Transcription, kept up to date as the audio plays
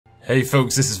Hey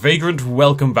folks, this is Vagrant.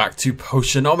 Welcome back to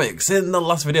Potionomics. In the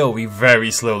last video, we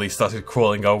very slowly started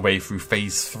crawling our way through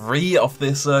phase 3 of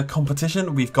this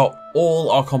competition. We've got all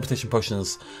our competition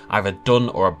potions either done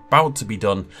or about to be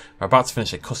done. We're about to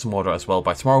finish a custom order as well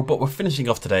by tomorrow, but we're finishing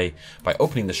off today by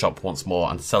opening the shop once more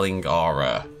and selling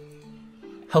our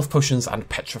health potions and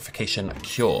petrification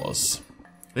cures.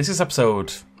 This is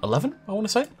episode 11, I want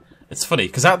to say. It's funny,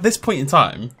 because at this point in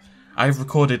time, I've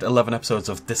recorded 11 episodes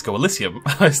of Disco Elysium.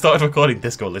 I started recording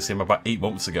Disco Elysium about 8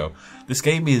 months ago. This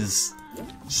game is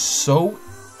so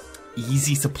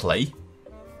easy to play.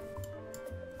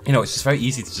 You know, it's just very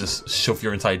easy to just shove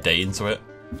your entire day into it.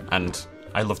 And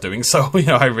I love doing so, you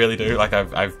know, I really do. Like,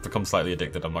 I've become slightly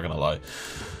addicted, I'm not gonna lie.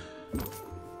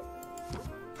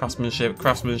 Craftsmanship,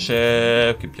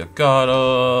 keep your guard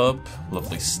up.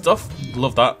 Lovely stuff.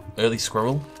 Love that. Early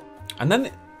squirrel. And then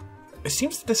it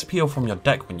seems to disappear from your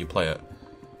deck when you play it.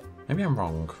 Maybe I'm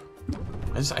wrong.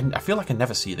 I feel like I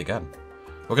never see it again.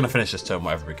 We're going to finish this turn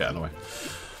whatever we get anyway.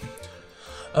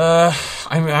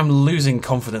 I'm losing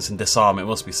confidence in disarm, it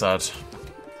must be said.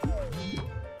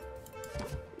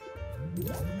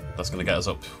 That's going to get us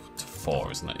up to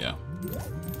 4, isn't it? Yeah.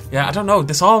 Yeah, I don't know.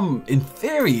 Disarm, in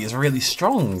theory, is really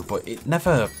strong, but it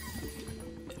never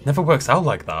works out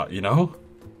like that, you know?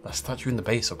 That statue in the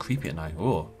base so creepy at night.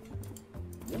 Ooh.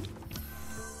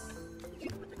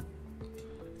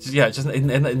 Yeah,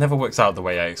 it never works out the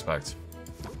way I expect.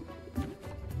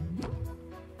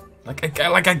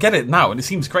 Like I get it now, and it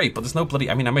seems great, but there's no bloody...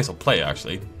 I mean, I may as well play it,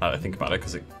 actually, now that I think about it,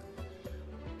 because it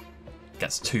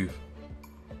gets 2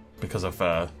 because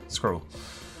of Squirrel.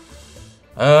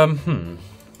 I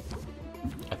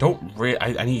don't really...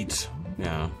 I need...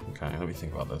 Yeah, okay, let me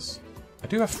think about this. I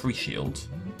do have 3 shield.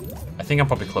 I think I'm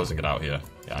probably closing it out here.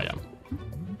 Yeah, I am.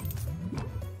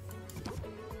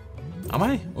 Am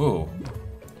I? Ooh.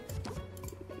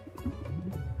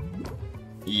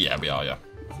 Yeah, we are, yeah.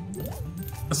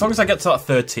 As long as I get to that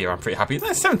 3rd tier, I'm pretty happy.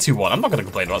 721, I'm not going to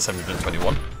complain about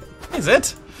 721. Is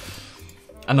it?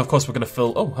 And of course we're going to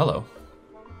fill... Oh, hello.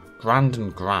 Grand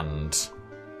and Grand.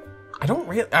 I don't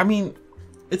really... I mean,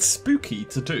 it's spooky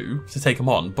to do, to take them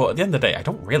on, but at the end of the day, I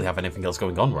don't really have anything else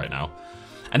going on right now.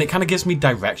 And it kind of gives me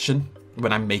direction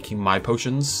when I'm making my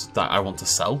potions that I want to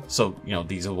sell. So, you know,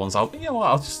 these are the ones I'll... You know what,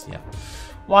 I'll just... Yeah.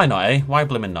 Why not, eh? Why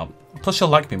blimmin' not? Plus, you'll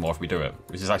like me more if we do it,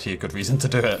 which is actually a good reason to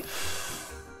do it.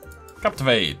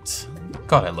 Captivate.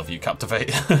 God, I love you,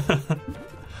 Captivate.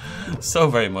 So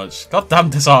very much. God damn,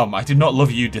 Disarm. I do not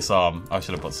love you, Disarm. I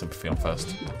should have put Sympathy on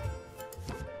first.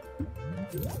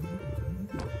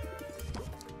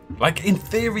 Like, in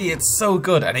theory, it's so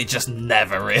good, and it just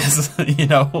never is, you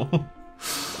know?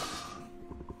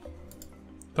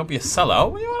 Don't be a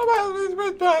sellout.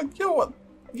 You know what?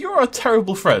 You're a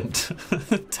terrible friend.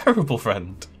 Terrible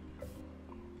friend.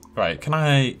 Right, can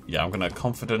I... Yeah, I'm gonna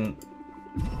confident...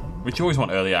 Which you always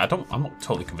want earlier. I'm not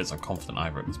totally convinced I'm confident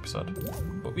either, it must be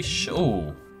said. But we should...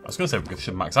 Oh, I was gonna say we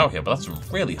should max out here, but that's a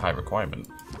really high requirement.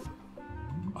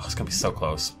 Oh, it's gonna be so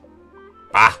close.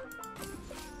 Ah!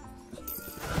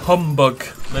 Humbug,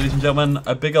 ladies and gentlemen.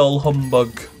 A big ol'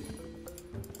 humbug.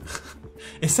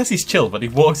 It says he's chill, but he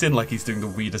walks in like he's doing the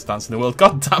weirdest dance in the world.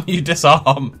 God damn you,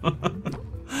 Disarm!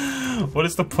 What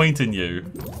is the point in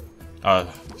you?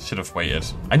 Should have waited.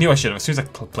 I knew I should have as soon as I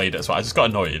played it as well. I just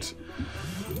got annoyed.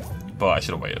 But I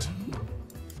should have waited.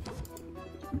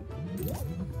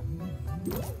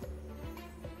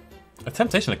 The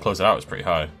temptation to close it out is pretty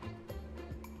high.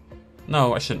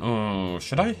 No, I shouldn't. Oh,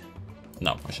 should I?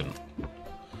 No, I shouldn't.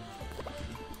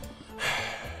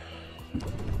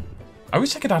 I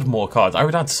wish I could add more cards. I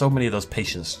would add so many of those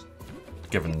patience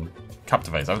given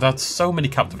Captivates. I would add so many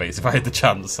Captivates if I had the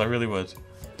chance. I really would.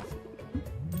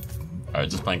 Alright,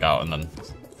 just playing out and then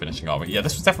finishing off. Yeah,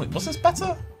 this was definitely... Was this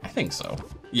better? I think so.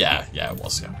 Yeah, it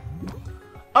was, yeah.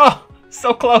 Oh!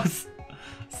 So close!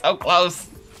 So close!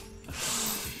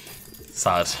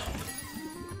 Sad.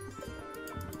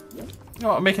 You know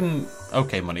what, I'm making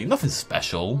okay money. Nothing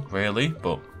special, really,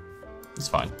 but it's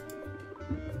fine.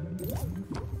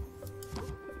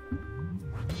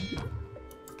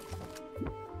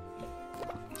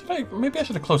 Maybe I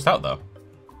should have closed out, though.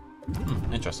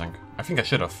 Interesting. I think I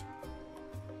should have.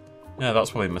 Yeah,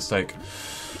 that's probably a mistake.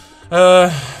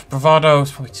 Bravado.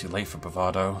 It's probably too late for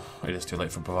Bravado. It is too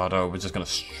late for Bravado. We're just going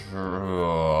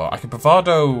to... I can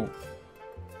Bravado...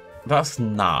 That's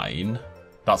 9.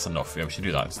 That's enough. Yeah, we should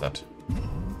do that instead.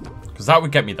 Because that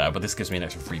would get me there, but this gives me an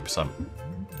extra 3%.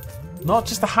 Not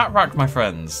just a hat rack, my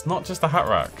friends. Not just a hat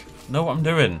rack. Know what I'm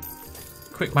doing.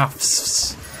 Quick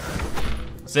maths.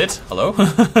 Sid, hello?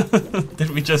 Did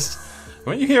we just...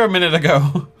 Weren't you here a minute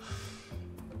ago?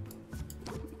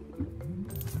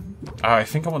 I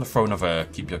think I want to throw another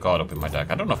Keep Your Guard Up in my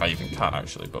deck. I don't know if I even can,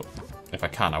 actually, but if I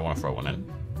can, I want to throw one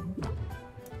in.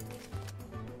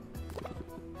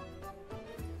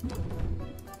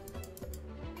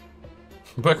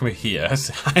 Working with here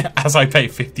as I pay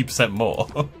 50% more.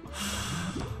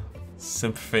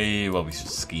 Sympathy, well, we should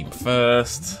scheme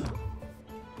first.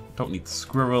 Don't need the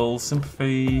squirrel.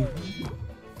 Sympathy.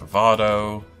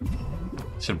 Bravado.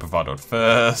 Should have bravadoed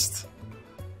first.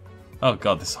 Oh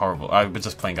god, this is horrible. I was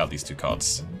just playing out these two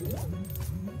cards.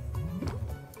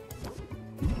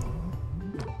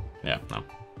 Yeah, no.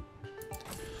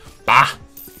 Bah!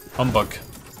 Humbug.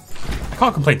 I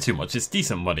can't complain too much. It's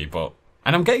decent money, but...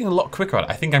 And I'm getting a lot quicker at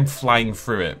it. I think I'm flying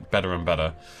through it better and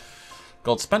better.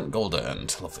 Gold spent, gold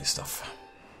earned. Lovely stuff.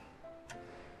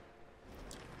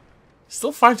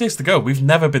 Still 5 days to go. We've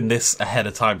never been this ahead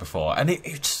of time before. And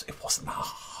it wasn't that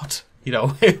hard. You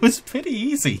know, it was pretty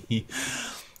easy.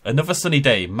 Another sunny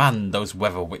day. Man, those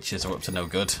weather witches are up to no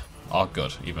good. Or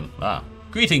good, even. Ah.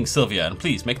 Greetings, Sylvia, and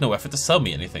please make no effort to sell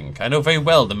me anything. I know very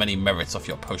well the many merits of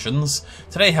your potions.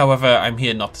 Today, however, I'm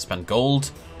here not to spend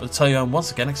gold, but to tell you I'm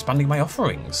once again expanding my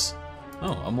offerings.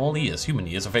 Oh, I'm all ears. Human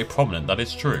ears are very prominent, that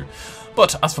is true.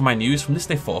 But as for my news, from this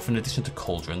day forth, in addition to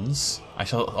cauldrons, I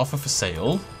shall offer for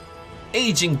sale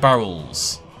aging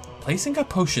barrels. Placing a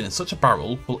potion in such a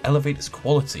barrel will elevate its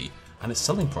quality and its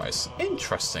selling price.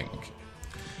 Interesting.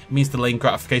 It means delaying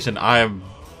gratification. I am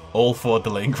all for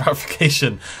delaying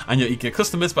gratification and your eager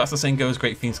customers, but as the saying goes,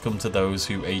 great things come to those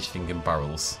who age things in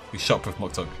barrels. We shopped with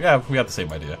Muktuk. Yeah, we had the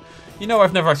same idea. You know,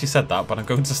 I've never actually said that, but I'm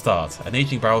going to start. An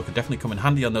aging barrel could definitely come in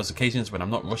handy on those occasions when I'm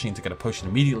not rushing to get a potion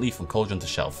immediately from cauldron to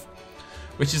shelf.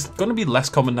 Which is going to be less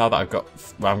common now that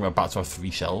I'm about to have 3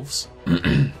 shelves.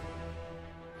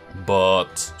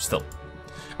 But still.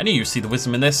 I knew you see the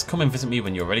wisdom in this. Come and visit me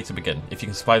when you're ready to begin. If you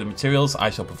can supply the materials, I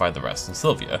shall provide the rest. And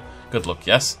Sylvia, good luck,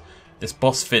 yes? This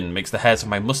boss Finn makes the hairs of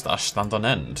my moustache stand on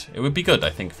end. It would be good, I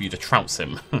think, for you to trounce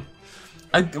him.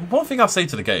 One thing I'll say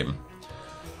to the game,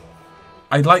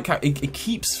 I like how it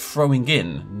keeps throwing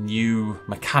in new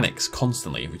mechanics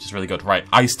constantly, which is really good. Right,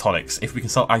 ice tonics. If we can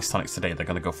sell ice tonics today, they're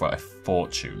going to go for a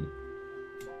fortune.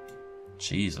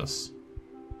 Jesus.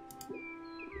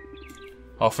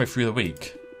 Halfway through the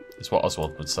week is what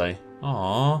Oswald would say.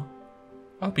 Aww.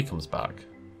 I hope he comes back.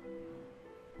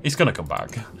 He's going to come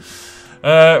back.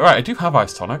 Right, I do have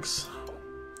ice tonics.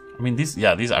 I mean, these,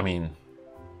 I mean...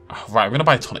 Right, I'm going to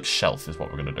buy a tonic shelf is what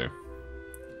we're going to do.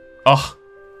 Oh,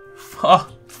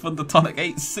 for the tonic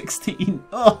 816.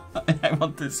 Oh, I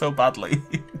want it so badly.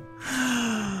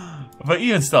 But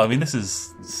even still, I mean, this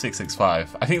is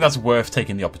 665. I think that's worth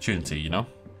taking the opportunity, you know?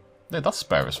 Yeah, that's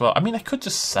spare as well. I mean, I could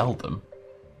just sell them.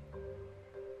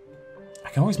 I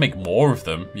can always make more of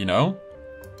them, you know?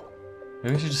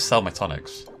 Maybe I should just sell my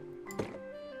tonics.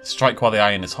 Strike while the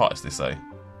iron is hot, as they say.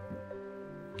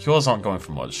 Cures aren't going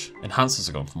for much. Enhancers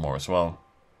are going for more as well.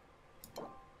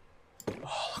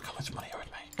 Oh, look how much money I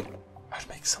would make. I would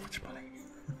make so much money.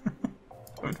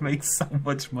 I would make so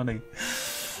much money.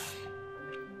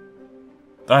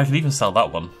 I could even sell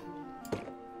that one.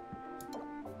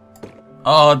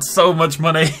 Oh, it's so much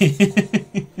money.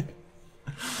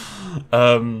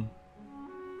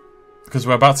 Because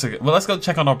we're about to... Well, let's go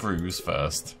check on our brews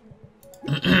first.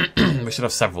 We should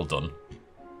have several done.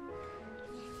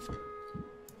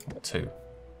 2.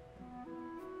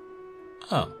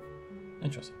 Oh,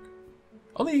 interesting.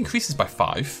 Only increases by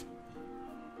 5.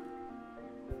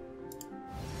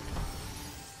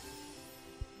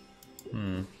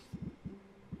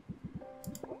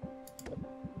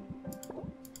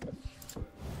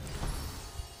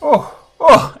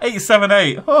 Oh,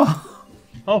 878.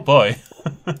 Oh boy.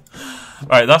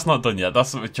 Right, that's not done yet.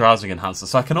 That's with drowsing enhancer.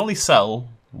 So I can only sell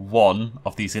 1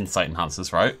 of these insight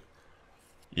enhancers, right?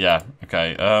 Yeah,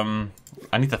 okay.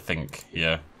 I need to think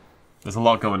here. There's a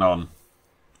lot going on.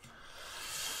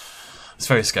 It's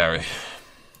very scary.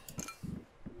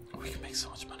 Oh, we can make so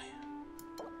much money.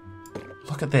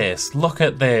 Look at this. Look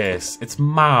at this. It's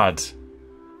mad.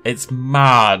 It's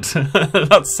mad.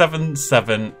 That's 7,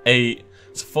 7, 8.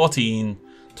 It's 14,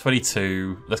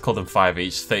 22. Let's call them 5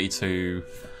 each. 32,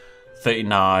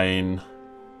 39,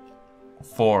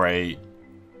 48,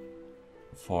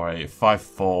 48,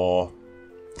 54,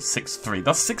 63.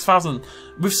 That's 6,000.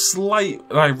 With slight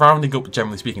rounding up,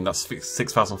 generally speaking, that's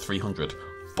 6,300.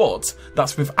 But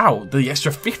that's without the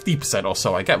extra 50% or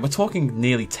so I get. We're talking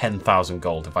nearly 10,000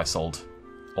 gold if I sold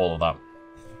all of that.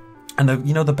 And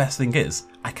you know the best thing is,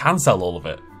 I can sell all of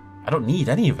it. I don't need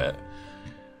any of it.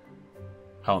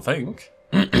 I don't think.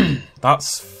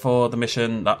 That's for the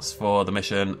mission, that's for the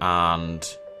mission, and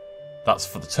that's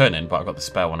for the turn-in, but I've got the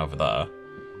spare one over there.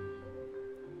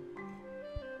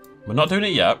 We're not doing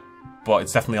it yet. but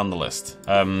it's definitely on the list.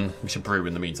 We should brew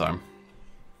in the meantime.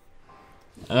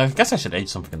 And I guess I should age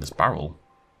something in this barrel.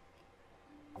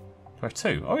 Do I have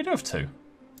 2? Oh, we do have 2.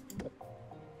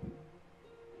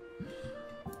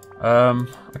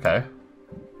 Okay.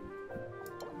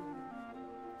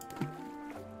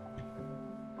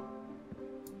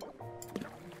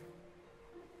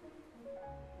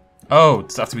 Oh,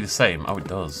 does it have to be the same? Oh, it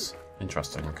does.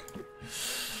 Interesting.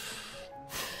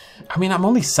 I mean, I'm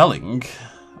only selling.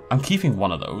 I'm keeping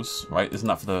one of those, right? Isn't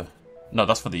that for the? No,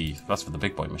 that's for the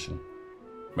big boy mission.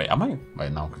 Wait, am I?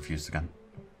 Wait, now I'm confused again.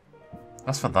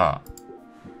 That's for that.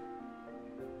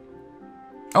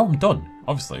 Oh, I'm done.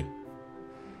 Obviously.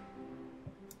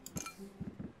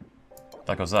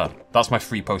 That goes there. That's my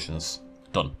 3 potions.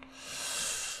 Done.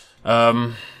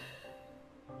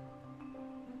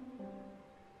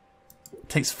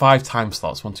 Takes 5 time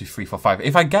slots. 1, 2, 3, 4, 5.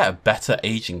 If I get a better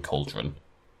aging cauldron,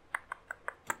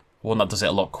 one that does it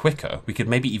a lot quicker, we could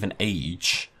maybe even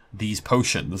age these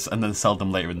potions and then sell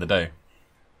them later in the day.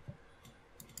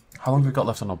 How long have we got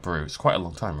left on our brew? It's quite a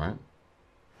long time, right?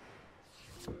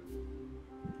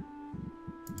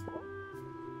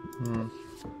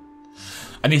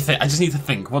 I just need to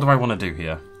think. What do I want to do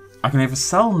here? I can either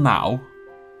sell now,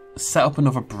 set up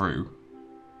another brew.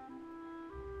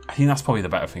 I think that's probably the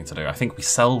better thing to do. I think we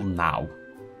sell now,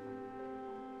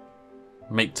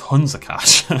 make tons of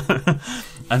cash,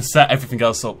 and set everything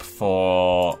else up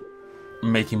for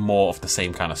making more of the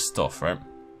same kind of stuff, right?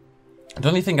 The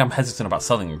only thing I'm hesitant about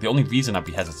selling, the only reason I'd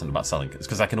be hesitant about selling is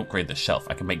because I can upgrade this shelf.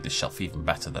 I can make this shelf even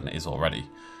better than it is already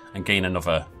and gain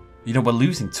another... You know, we're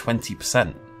losing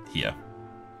 20% here.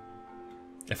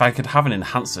 If I could have an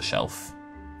enhancer shelf,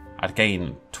 I'd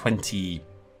gain 20%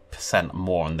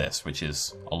 more on this, which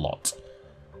is a lot.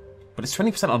 But it's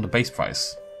 20% on the base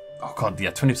price. Oh god,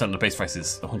 yeah, 20% on the base price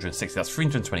is 160. That's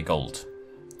 320 gold.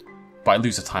 But I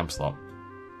lose a time slot.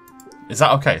 Is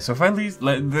that okay? So if I lose...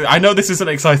 I know this isn't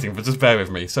exciting, but just bear with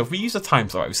me. So if we use a time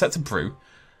slot, we set to brew.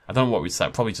 I don't know what we'd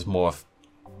set. Probably just more...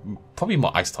 Probably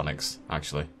more ice tonics,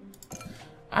 actually.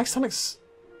 Ice tonics...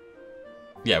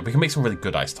 Yeah, we can make some really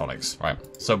good ice tonics, right?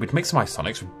 So we'd make some ice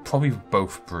tonics. We'd probably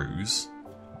both brews.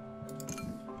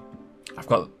 I've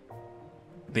got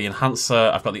the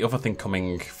enhancer. I've got the other thing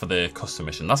coming for the custom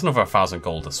mission. That's another 1,000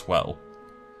 gold as well.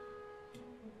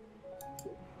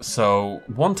 So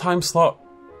 1 time slot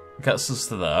gets us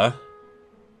to there.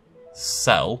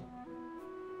 Sell.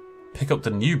 Pick up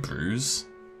the new brews.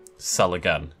 Sell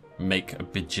again. Make a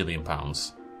bajillion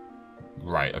pounds.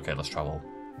 Right, okay, let's travel.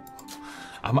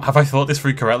 Have I thought this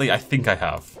through correctly? I think I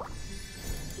have.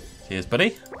 Cheers,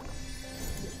 buddy.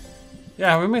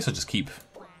 Yeah, we may as well just keep...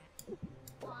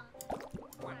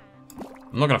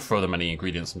 I'm not going to throw them any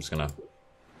ingredients. I'm just going to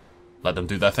let them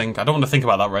do their thing. I don't want to think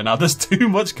about that right now. There's too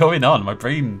much going on. My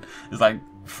brain is like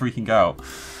freaking out.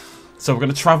 So we're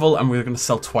going to travel and we're going to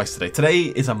sell twice today. Today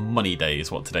is a money day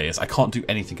is what today is. I can't do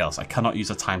anything else. I cannot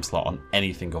use a time slot on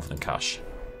anything other than cash.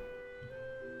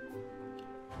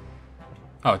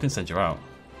 Oh, I didn't send you out.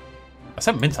 I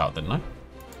sent Mint out, didn't I?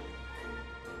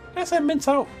 Did I send Mint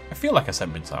out? I feel like I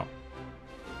sent Mint out.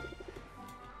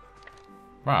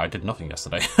 Wow, I did nothing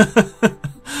yesterday.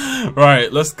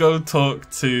 Right, let's go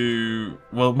talk to...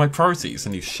 Well, my priority is a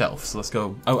new shelf, so let's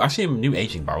go... Oh, actually a new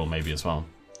aging barrel maybe as well.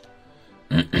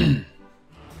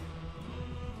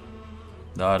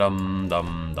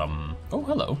 Da-dum-dum-dum. Oh,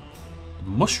 hello.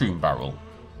 Mushroom barrel.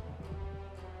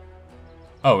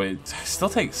 Oh, it still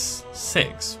takes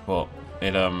 6, but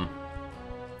it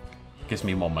gives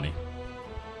me more money.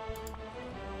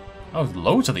 Oh,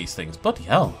 loads of these things. Bloody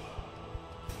hell.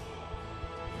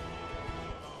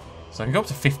 So I can go up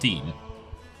to 15,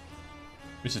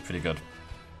 which is pretty good.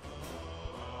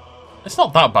 It's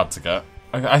not that bad to get.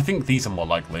 I think these are more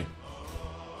likely.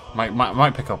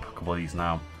 Might pick up a couple of these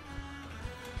now.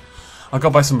 I'll go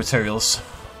buy some materials.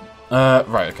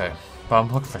 Right, okay. But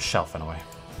I'm looking for a shelf anyway.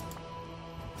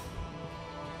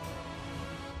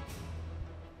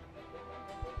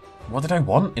 What did I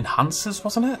want? Enhancers,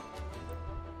 wasn't it?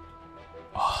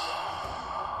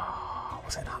 Oh,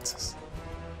 was it enhancers?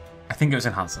 I think it was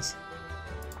enhancers.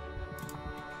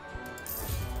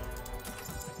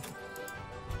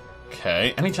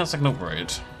 Okay, any chance I can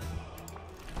upgrade?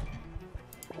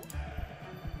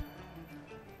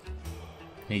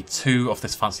 Need 2 of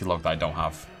this fancy log that I don't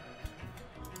have.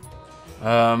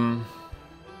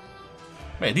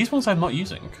 Wait, these ones I'm not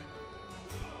using.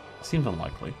 Seems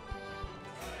unlikely.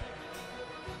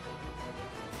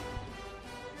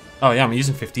 Oh yeah, I'm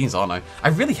using 15s, aren't I? I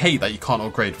really hate that you can't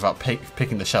upgrade without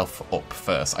picking the shelf up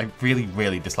first. I really,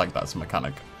 really dislike that as a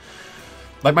mechanic.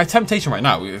 Like, my temptation right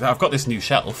now, I've got this new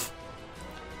shelf.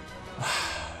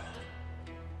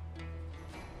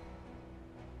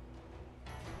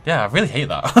 Yeah, I really hate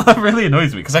that. It really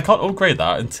annoys me because I can't upgrade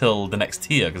that until the next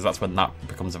tier because that's when that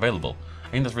becomes available. I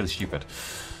think that's really stupid.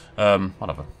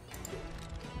 Whatever.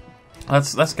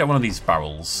 Let's get one of these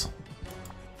barrels.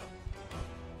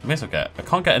 I may as well get. I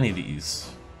can't get any of these,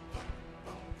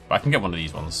 but I can get one of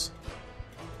these ones.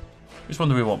 Which one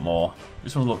do we want more?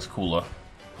 Which one looks cooler?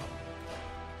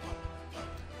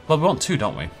 Well, we want two,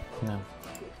 don't we? Yeah.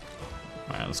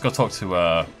 Alright, let's go talk to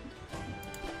go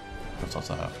talk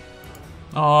to her.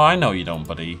 Oh, I know you don't,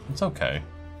 buddy. It's okay.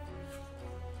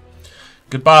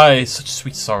 Goodbye, such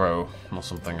sweet sorrow, or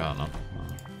something. I don't know.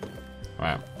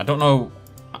 Right, I don't know.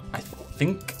 I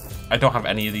think I don't have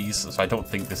any of these, so I don't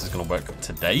think this is going to work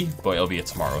today, but it'll be a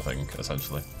tomorrow thing,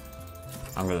 essentially.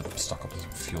 I'm going to stock up some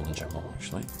fuel in general,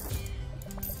 actually.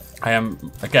 I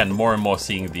am, again, more and more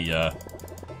seeing the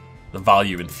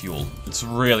value in fuel. It's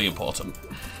really important.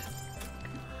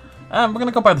 We're going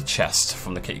to go buy the chest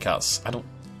from the kitty cats. I don't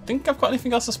think I've got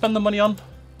anything else to spend the money on.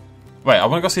 Wait, I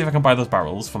want to go see if I can buy those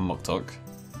barrels from Muktuk.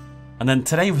 And then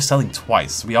today we're selling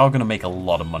twice. We are going to make a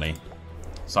lot of money.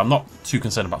 So I'm not too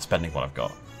concerned about spending what I've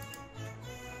got.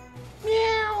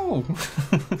 Meow!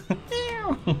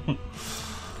 Meow!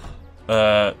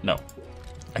 No.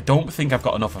 I don't think I've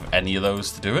got enough of any of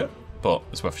those to do it, but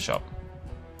it's worth a shot.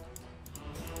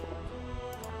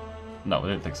 No, I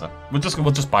don't think so. We'll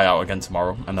just buy out again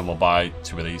tomorrow, and then we'll buy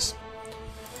 2 of these.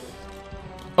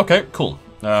 Okay, cool.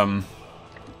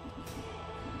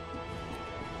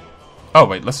 Oh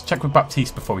wait, let's check with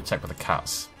Baptiste before we check with the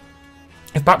cats.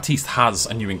 If Baptiste has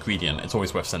a new ingredient, it's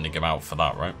always worth sending him out for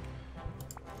that, right?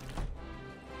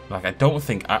 Like, I don't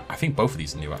think... I think both of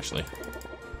these are new, actually.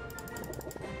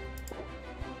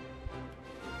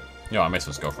 Yeah, I may as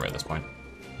well just go for it at this point.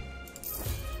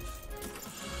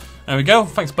 There we go.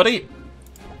 Thanks, buddy.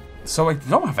 So I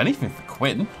don't have anything for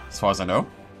Quinn, as far as I know.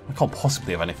 I can't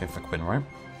possibly have anything for Quinn, right?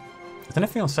 Is there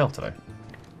anything on sale today?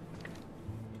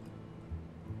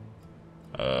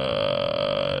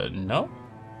 No?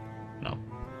 No.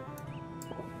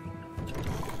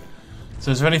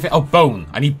 So is there anything... Oh, bone!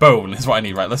 I need bone is what I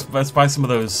need, right? Let's buy some of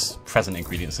those present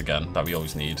ingredients again that we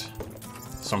always need.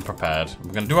 So I'm prepared.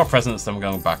 We're going to do our presents, then we're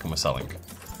going back and we're selling.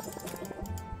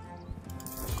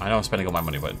 I know I'm spending all my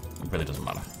money, but it really doesn't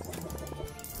matter.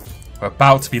 We're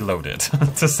about to be loaded,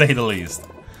 to say the least.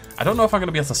 I don't know if I'm going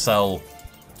to be able to sell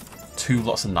 2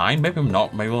 lots of 9. Maybe I'm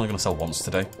not. Maybe I'm only going to sell once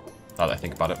today. Now that I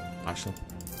think about it, actually.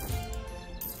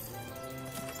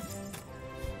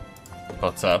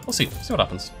 But we'll see. See what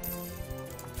happens.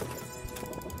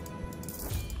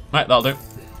 Right, that'll do.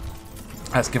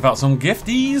 Let's give out some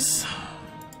gifties.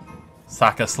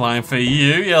 Sack a slime for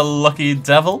you, you lucky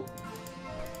devil.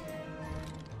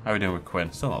 How are we doing with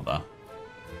Quinn? Still not there.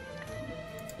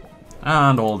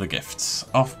 And all the gifts.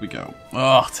 Off we go.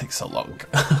 Oh, it takes so long.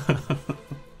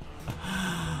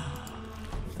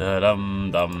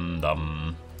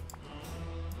 Da-dum-dum-dum.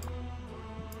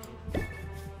 I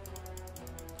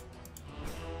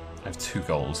have 2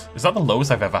 gold. Is that the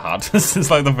lowest I've ever had since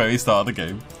like the very start of the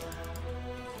game?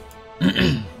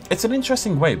 It's an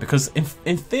interesting way because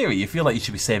in theory you feel like you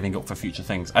should be saving up for future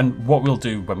things. And what we'll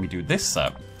do when we do this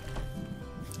set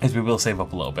is we will save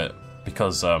up a little bit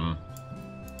because we're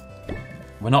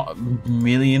not a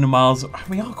million miles.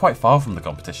 We are quite far from the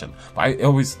competition. But I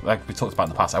always, like we talked about in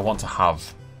the past, I want to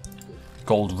have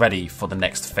gold ready for the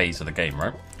next phase of the game,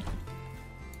 right?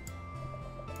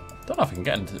 Don't know if we can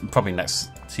get into probably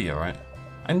next tier, right?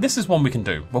 And this is one we can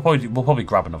do. We'll probably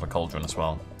grab another cauldron as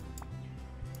well.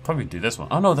 Probably do this one.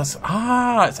 Oh no, that's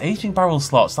it's aging barrel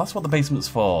slots. That's what the basement's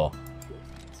for.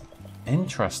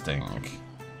 Interesting.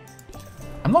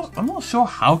 I'm not sure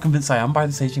how convinced I am by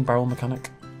this aging barrel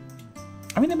mechanic.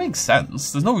 I mean, it makes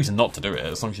sense. There's no reason not to do it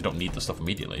as long as you don't need the stuff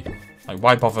immediately. Like,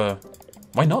 why bother?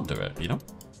 Why not do it? You know?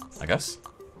 I guess.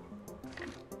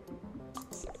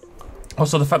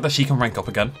 Also, the fact that she can rank up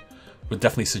again would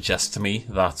definitely suggest to me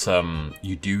that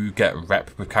you do get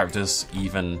rep with characters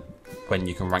even when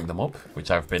you can rank them up,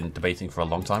 which I've been debating for a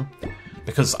long time.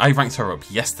 Because I ranked her up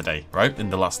yesterday, right, in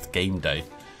the last game day,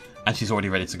 and she's already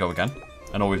ready to go again.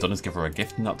 And all we've done is give her a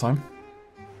gift in that time.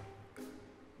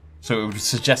 So it would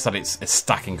suggest that it's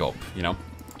stacking up, you know?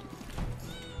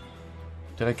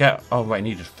 Did I get... Oh, wait, I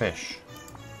needed fish.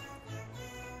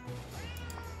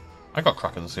 I got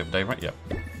Krakens the other day, right? Yep.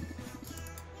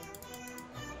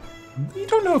 You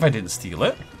don't know if I didn't steal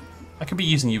it. I could be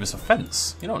using you as a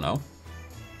fence. You don't know.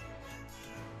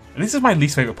 And this is my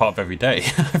least favourite part of every day.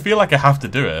 I feel like I have to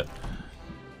do it.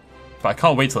 But I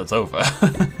can't wait till it's over.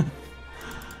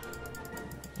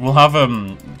 We'll have,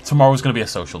 tomorrow's going to be a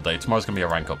social day. Tomorrow's going to be a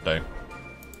rank up day.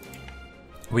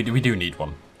 We do need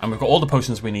one. And we've got all the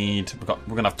potions we need. We're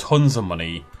going to have tons of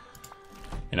money.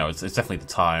 You know, it's definitely the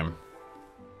time.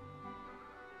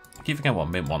 I keep forgetting what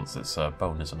mint wants. It's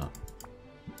bone, isn't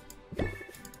it?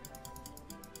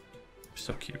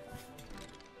 So cute.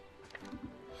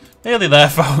 Nearly there,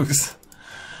 folks.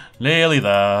 Nearly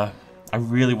there. I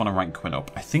really want to rank Quinn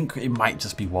up. I think it might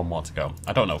just be one more to go.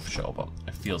 I don't know for sure, but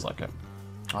it feels like it.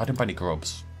 Oh, I didn't buy any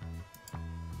grubs.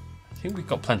 I think we've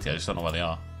got plenty. I just don't know where they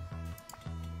are.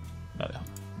 There they are.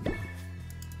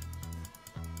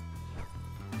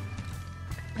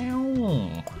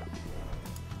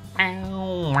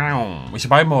 We should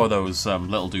buy more of those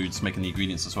little dudes making the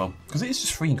ingredients as well. Because it is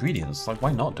just free ingredients. Like,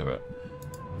 why not do it?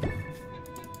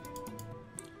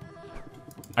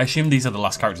 I assume these are the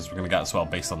last characters we're going to get as well,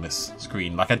 based on this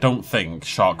screen. Like, I don't think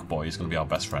Shark Boy is going to be our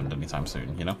best friend anytime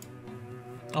soon, you know?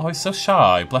 Oh, he's so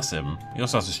shy. Bless him. He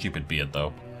also has a stupid beard,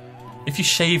 though. If you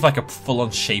shave, like, a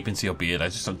full-on shape into your beard, I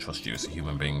just don't trust you as a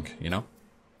human being, you know?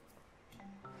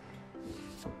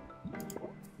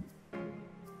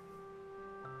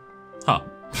 Huh.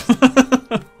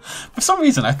 For some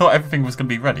reason, I thought everything was going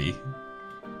to be ready.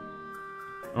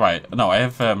 Right, no, I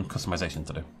have customization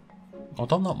to do.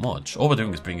 Although not much. All we're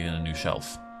doing is bringing in a new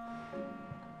shelf.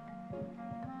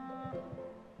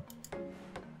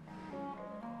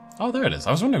 Oh, there it is.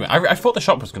 I was wondering. I thought the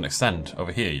shop was going to extend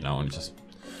over here, you know, and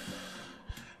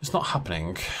it's not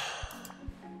happening.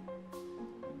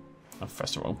 I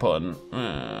pressed the wrong button.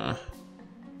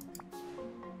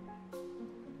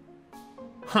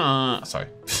 Sorry.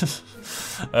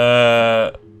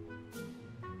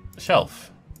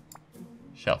 Shelf.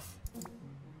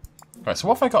 Right, so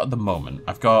what have I got at the moment?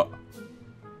 I've got...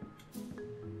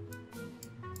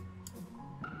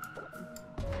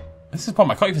 This is the problem,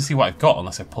 I can't even see what I've got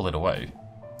unless I pull it away.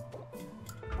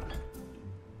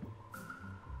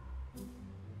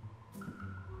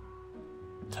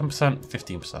 %,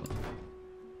 15%.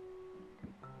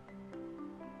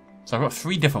 So I've got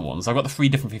 3 different ones. I've got the 3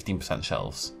 different 15%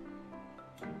 shelves.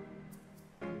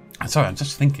 Sorry, I'm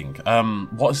just thinking.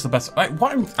 What is the best...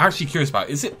 what I'm actually curious about,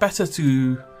 is it better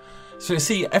to... So you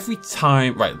see, every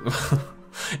time... Right.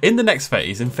 In the next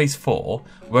phase, in phase 4,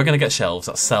 we're going to get shelves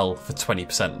that sell for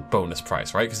 20% bonus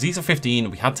price, right? Because these are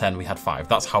 15, we had 10, we had 5.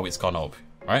 That's how it's gone up,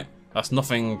 right? That's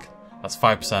nothing... That's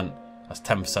 5%, that's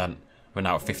 10%. We're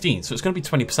now at 15, so it's going to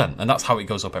be 20%, and that's how it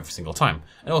goes up every single time.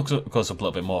 It also goes up a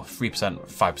little bit more, 3%,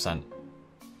 5%,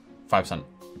 5%,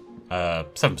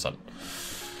 7%.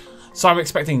 So I'm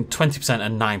expecting 20%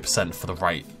 and 9% for the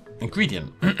right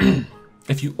ingredient.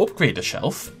 If you upgrade a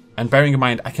shelf, and bearing in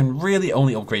mind, I can really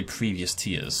only upgrade previous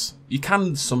tiers. You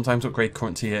can sometimes upgrade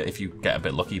current tier if you get a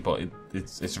bit lucky, but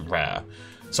it's rare.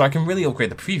 So I can really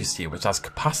upgrade the previous tier, which has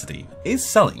capacity, is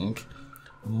selling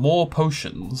more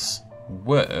potions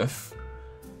worth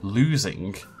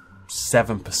losing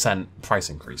 7% price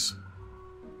increase.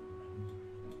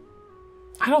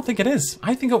 I don't think it is.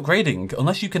 I think upgrading,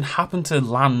 unless you can happen to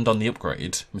land on the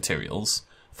upgrade materials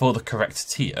for the correct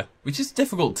tier, which is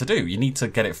difficult to do, you need to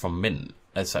get it from mint,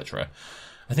 etc.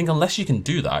 I think unless you can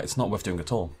do that, it's not worth doing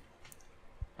at all.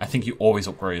 I think you always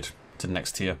upgrade to the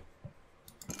next tier.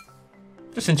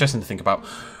 Just interesting to think about.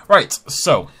 Right,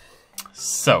 so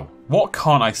what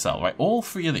can't I sell? Right, all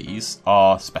 3 of these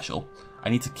are special. I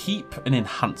need to keep an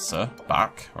enhancer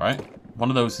back, right? One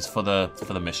of those is for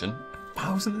the mission.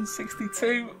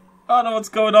 1062. I don't know what's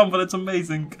going on, but it's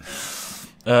amazing.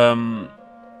 The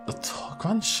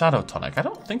Grand Shadow Tonic. I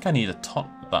don't think I need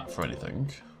that for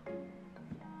anything.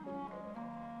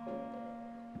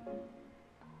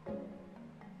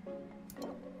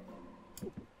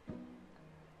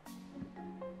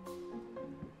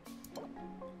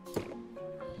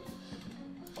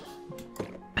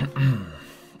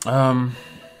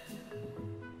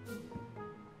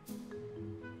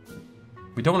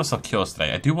 We don't want to sell cures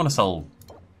today. I do want to sell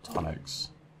tonics.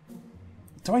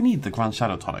 Do I need the Grand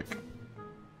Shadow Tonic?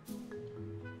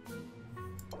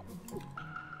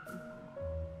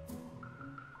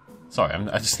 Sorry,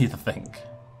 I just need to think.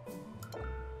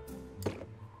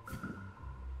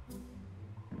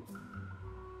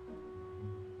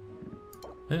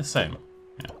 They're the same.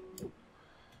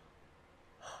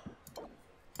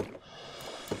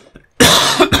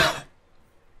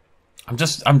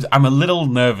 I'm a little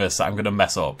nervous that I'm going to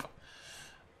mess up.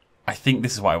 I think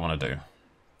this is what I want to do.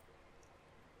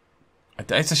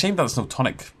 It's a shame that there's no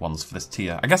tonic ones for this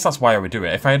tier. I guess that's why I would do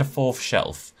it. If I had a 4th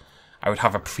shelf, I would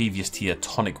have a previous tier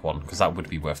tonic one, because that would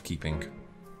be worth keeping.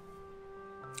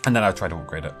 And then I'd try to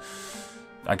upgrade it.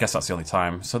 I guess that's the only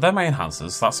time. So they're my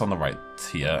enhancers. That's on the right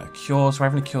tier. Cures. Do I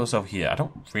have any cures over here? I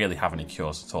don't really have any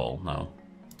cures at all. No.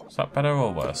 Is that better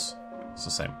or worse? It's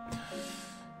the same.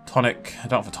 Tonic. I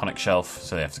don't have a tonic shelf,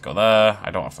 so they have to go there. I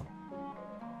don't have a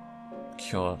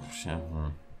cure. Yeah,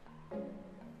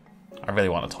 I really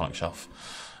want a tonic shelf.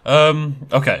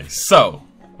 Okay, so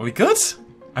are we good?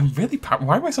 I'm really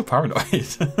why am I so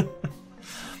paranoid?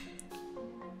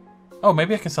 Oh,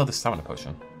 maybe I can sell this stamina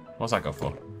potion. What does that go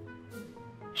for?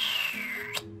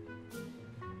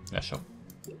 Yeah, sure.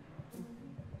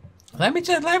 Let me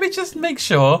just make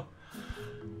sure.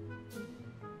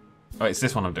 Oh, it's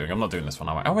this one I'm doing. I'm not doing this one,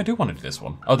 am I? Oh, I do want to do this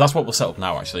one. Oh, that's what we'll set up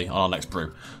now, actually, on our next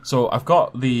brew. So I've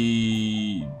got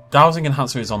the dowsing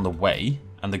enhancer is on the way,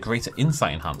 and the greater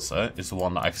insight enhancer is the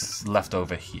one that I've left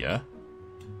over here.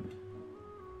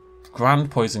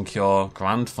 Grand poison cure,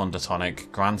 grand thunder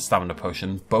tonic, grand stamina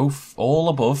potion, both all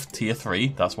above tier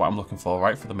 3. That's what I'm looking for,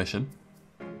 right, for the mission.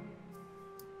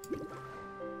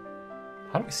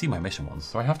 How do I see my mission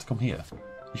ones? Do I have to come here?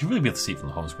 You should really be able to see it from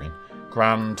the home screen.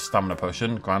 Grand stamina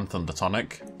potion, grand thunder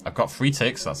tonic. I've got 3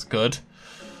 ticks, that's good.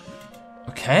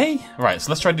 Okay, right,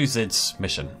 so let's try to do Zid's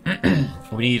mission.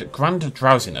 We need grand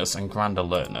drowsiness and grand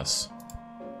alertness.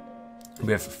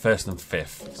 We have 1st and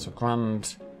 5th. So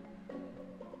grand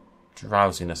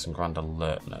drowsiness and grand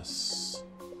alertness.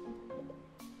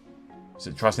 Is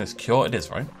it drowsiness cure? It is,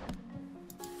 right?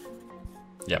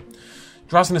 Yeah.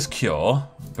 Drowsiness cure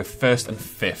with 1st and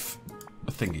 5th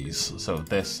thingies. So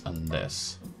this and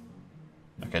this.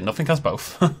 Okay, nothing has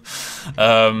both.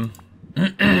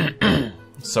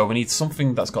 So we need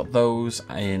something that's got those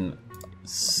in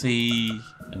C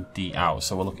and D out.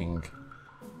 So we're looking...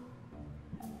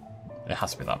 It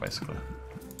has to be that, basically.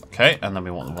 Okay, and then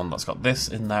we want the one that's got this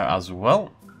in there as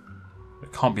well.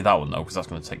 It can't be that one, though, because that's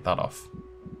going to take that off.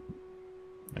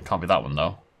 It can't be that one,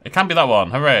 though. It can be that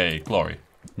one. Hooray! Glory.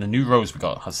 And the new rose we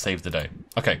got has saved the day.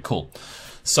 Okay, cool.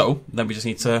 So, then we just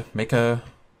need to make a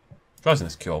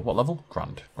drowsiness cure. What level?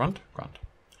 Grand. Grand? Grand.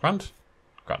 Grand?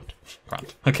 Grand.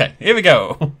 Grand. Okay, here we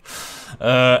go.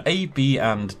 A, B,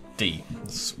 and D.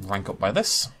 Let's rank up by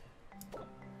this.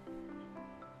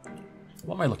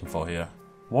 What am I looking for here?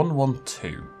 1, 1,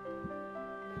 2.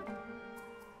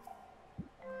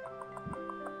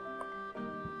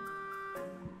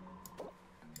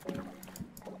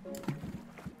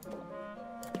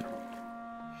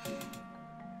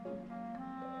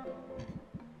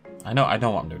 I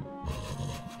know what I'm doing.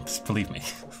 Just believe me.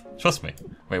 Trust me.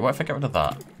 Wait, what if I get rid of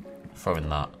that? Throw in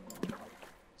that.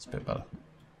 It's a bit better.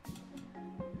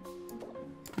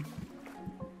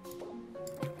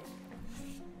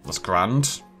 That's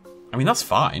grand. I mean, that's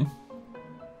fine.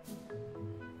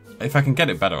 If I can get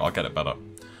it better, I'll get it better.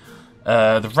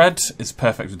 The red is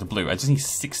perfect with the blue. I just need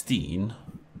 16.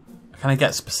 Can I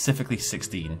get specifically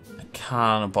 16? I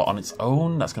can, but on its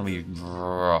own, that's going to be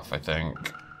rough, I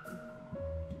think.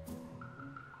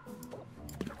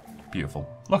 Beautiful.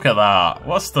 Look at that.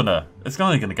 What a stunner. It's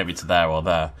only going to get me to there or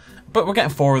there. But we're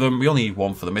getting 4 of them. We only need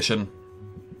 1 for the mission.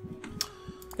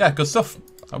 Yeah, good stuff.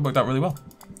 That worked out really well.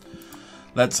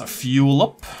 Let's fuel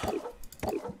up.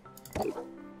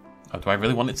 Oh, do I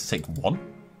really want it to take 1?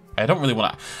 I don't really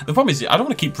want to... The problem is, I don't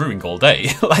want to keep brewing all day.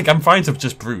 Like, I'm fine to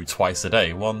just brew twice a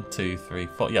day. 1, 2, 3,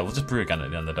 4. Yeah, we'll just brew again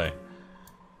at the end of the day.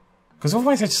 Because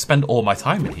otherwise I just spend all my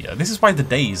time in here. This is why the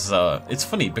days... it's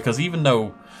funny, because even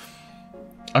though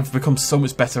I've become so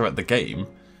much better at the game,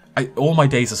 all my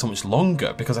days are so much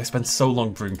longer because I spend so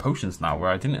long brewing potions now where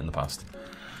I didn't in the past.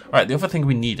 Right, the other thing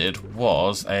we needed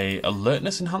was a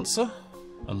alertness enhancer.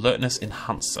 Alertness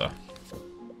enhancer.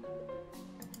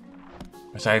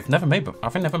 Which I've never made before.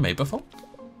 Have I never made before?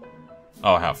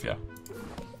 Oh, I have, yeah.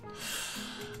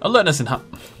 Alertness enhancer.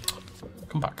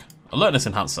 Come back. Alertness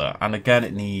enhancer. And again,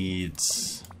 it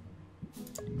needs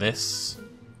this.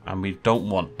 And we don't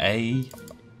want A,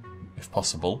 if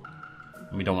possible.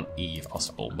 And we don't want E, if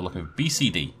possible. We're looking for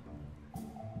BCD.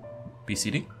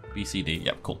 BCD? BCD.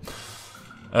 Yep, cool.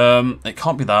 It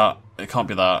can't be that. It can't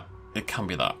be that. It can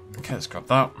be that. Okay, let's grab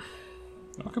that.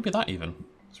 Oh, it could be that even.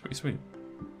 It's pretty sweet.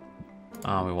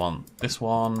 And we want this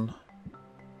one.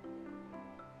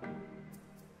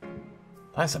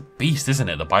 That's a beast, isn't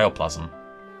it? The bioplasm.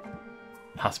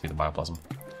 It has to be the bioplasm.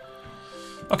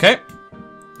 Okay.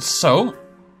 So,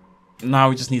 now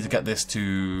we just need to get this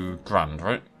to grand,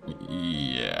 right?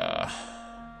 Yeah.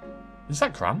 Is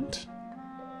that grand?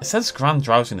 It says grand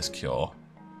drowsiness cure.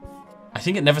 I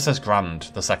think it never says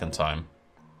grand the second time.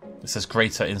 It says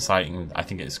greater insight, and I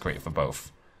think it's great for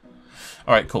both.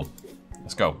 Alright, cool.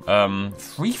 Let's go.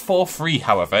 343,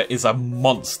 however, is a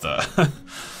monster.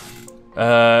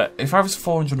 If I was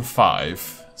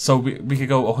 405, so we could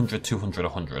go 100, 200,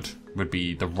 100 would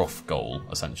be the rough goal,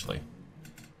 essentially.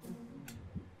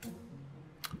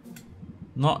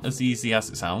 Not as easy as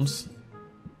it sounds.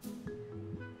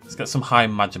 Let's get some high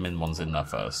Majamin ones in there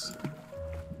first.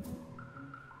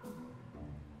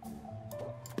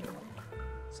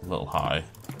 It's a little high.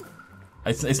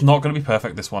 It's not going to be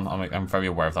perfect, this one. I'm very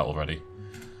aware of that already.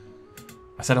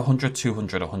 I said 100,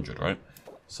 200, 100, right?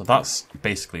 So that's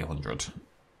basically 100.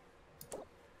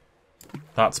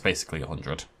 That's basically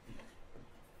 100.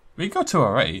 We go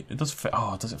 208. It does fit.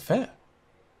 Oh, does it fit?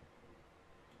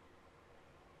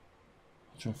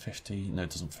 150. No, it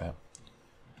doesn't fit.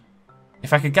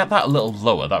 If I could get that a little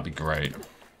lower, that'd be great.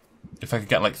 If I could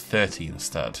get like 30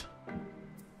 instead.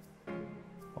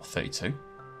 Or 32.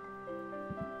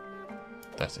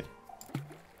 30.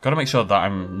 Gotta make sure that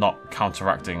I'm not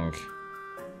counteracting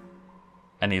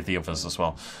any of the others as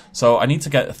well. So I need to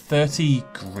get 30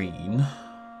 green.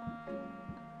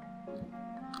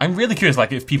 I'm really curious,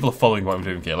 like, if people are following what I'm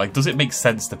doing here. Like, does it make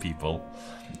sense to people?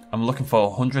 I'm looking for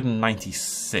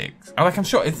 196. Like, I'm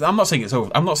sure. I'm not saying it's over.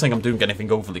 I'm not saying I'm doing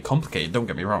anything overly complicated. Don't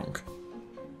get me wrong.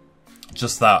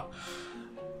 Just that,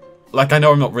 like, I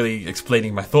know I'm not really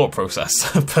explaining my thought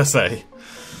process per se.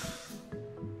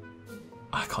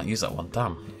 I can't use that one.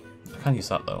 Damn. I can't use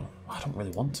that though. I don't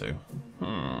really want to.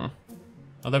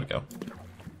 Oh, there we go.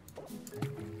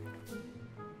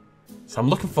 So I'm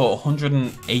looking for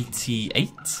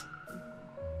 188.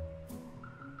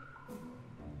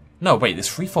 No, wait, it's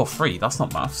 343. That's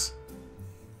not maths.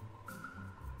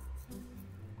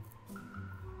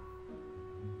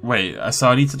 Wait, so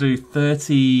I need to do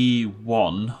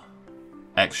 31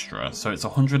 extra. So it's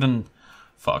 100 and...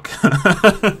 Fuck.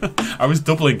 I was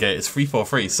doubling it. It's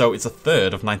 343. So it's a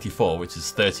third of 94, which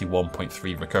is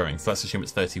 31.3 recurring. So let's assume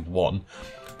it's 31,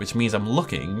 which means I'm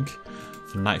looking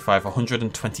for 95,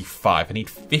 125. I need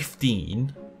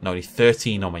 15. No, I need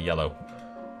 13 on my yellow.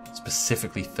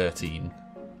 Specifically 13.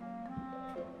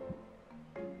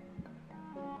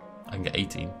 I can get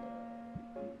 18.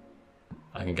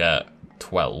 I can get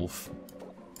 12.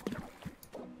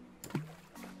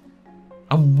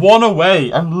 I'm one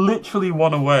away. I'm literally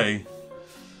one away.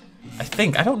 I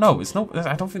think. I don't know. It's no.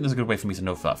 I don't think there's a good way for me to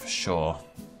know for that for sure.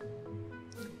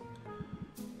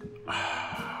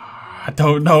 I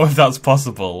don't know if that's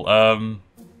possible. I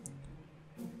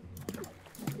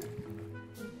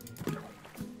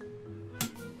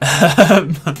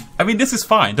mean, this is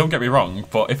fine. Don't get me wrong.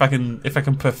 But if I can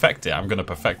perfect it, I'm gonna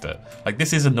perfect it. Like,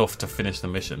 this is enough to finish the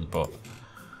mission. But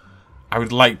I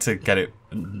would like to get it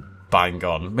bang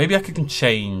on. Maybe I can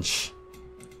change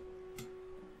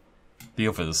the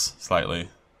others slightly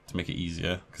to make it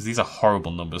easier, because these are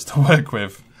horrible numbers to work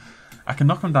with. I can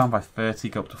knock them down by 30,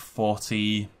 go up to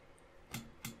 40,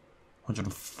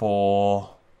 104.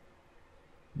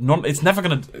 It's never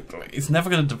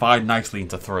gonna divide nicely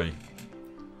into 3.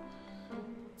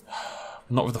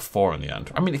 Not with a 4 in the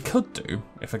end. I mean, it could do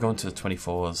if I go into the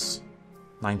 24s.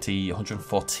 90,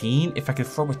 114. If I could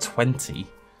throw a 20.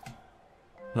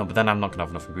 No, but then I'm not going to have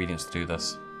enough ingredients to do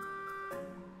this.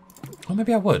 Or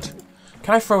maybe I would.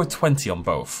 Can I throw a 20 on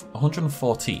both?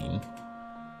 114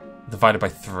 divided by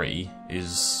 3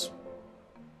 is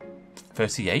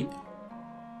 38?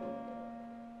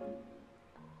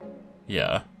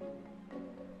 Yeah.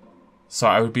 So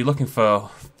I would be looking for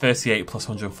 38 plus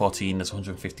 114 is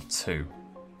 152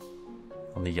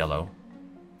 on the yellow.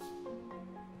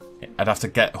 I'd have to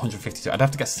get 152. I'd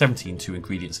have to get 17 2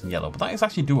 ingredients in yellow, but that is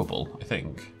actually doable, I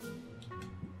think.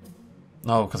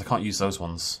 No, because I can't use those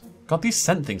ones. God, these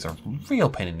scent things are a real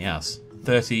pain in the ass.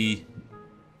 30.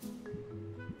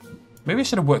 Maybe I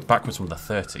should have worked backwards from the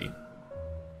 30.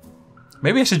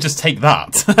 Maybe I should just take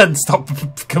that and stop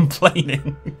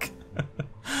complaining.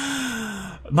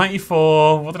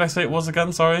 94, what did I say it was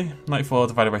again, sorry? 94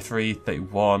 divided by 3,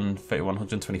 31, 31,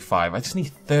 125. I just need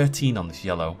 13 on this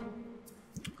yellow.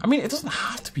 I mean, it doesn't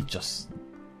have to be just...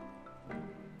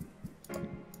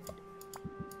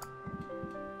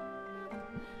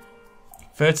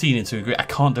 $13 into agree. I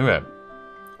can't do it.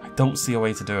 I don't see a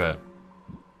way to do it.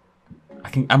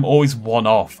 I'm always one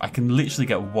off. I can literally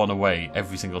get one away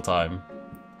every single time.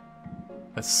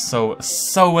 That's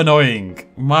so annoying.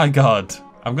 My god.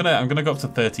 I'm gonna go up to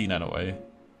 13 anyway.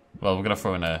 Well, we're gonna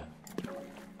throw in that.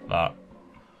 Actually,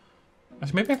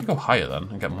 maybe I can go higher then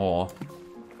and get more.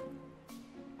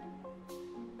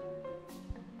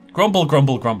 Grumble,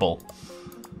 grumble, grumble.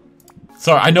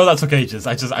 Sorry, I know that took ages.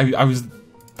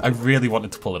 I really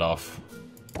wanted to pull it off.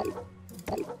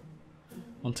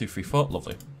 1, 2, 3, 4.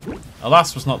 Lovely.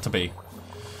 Alas, was not to be.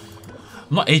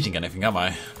 I'm not aging anything, am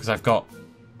I? Because I've got...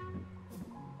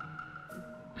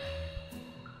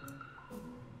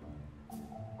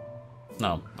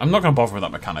 No, I'm not going to bother with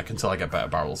that mechanic until I get better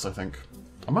barrels, I think.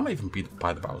 I might not even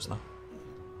buy the barrels now.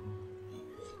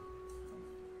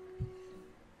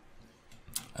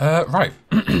 Right.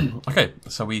 Okay,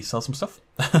 so we sell some stuff.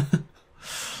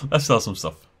 Let's sell some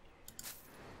stuff.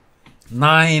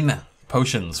 9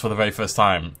 potions for the very first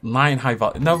time. 9 high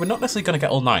value. No, we're not necessarily going to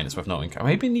get all 9, it's worth noting. I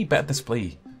maybe need better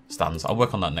display stands. I'll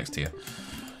work on that next tier.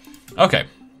 Okay,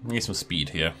 we need some speed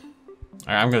here.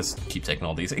 I'm going to keep taking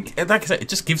all these. Like I said, it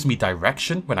just gives me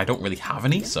direction when I don't really have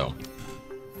any, so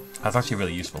that's actually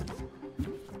really useful.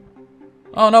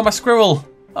 Oh no, my squirrel!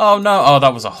 Oh no, oh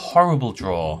that was a horrible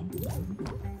draw.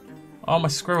 Oh, my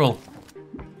squirrel.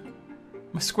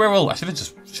 My squirrel! I shouldn't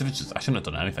have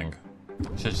done anything. I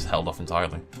should have just held off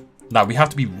entirely. Now, we have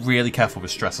to be really careful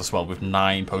with stress as well, with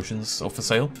 9 potions up for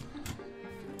sale.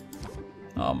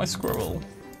 Oh, my squirrel.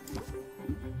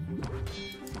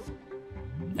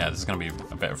 Yeah, this is going to be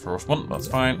a bit of a rough one, that's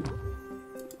fine.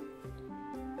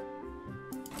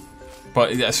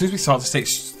 But yeah, as soon as we start to take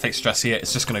stress here,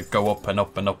 it's just going to go up and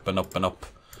up and up and up and up.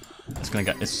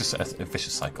 It's just a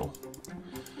vicious cycle.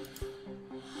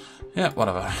 Yeah,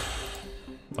 whatever.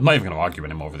 I'm not even going to argue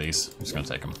anymore over these. I'm just going to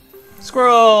take them.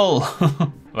 Squirrel!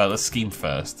 Well, let's scheme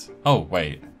first. Oh,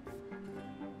 wait.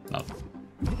 No.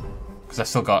 Because I've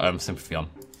still got sympathy on.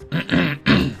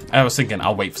 I was thinking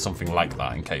I'll wait for something like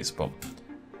that in case, but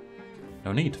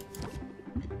no need.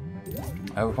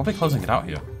 We're probably closing it out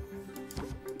here.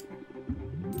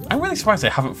 I'm really surprised I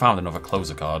haven't found another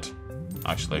closer card,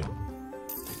 actually.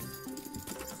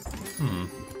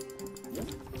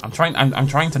 I'm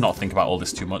trying to not think about all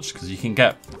this too much, because you can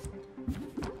get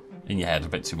in your head a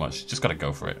bit too much. Just gotta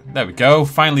go for it. There we go.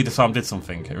 Finally, Disarm did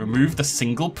something. It removed a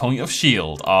single point of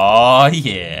shield. Oh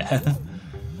yeah.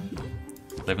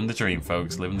 Living the dream,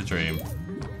 folks. Living the dream.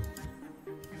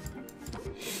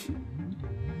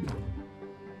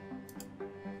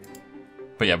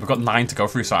 But yeah, we've got 9 to go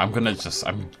through, so I'm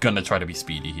gonna try to be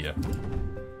speedy here.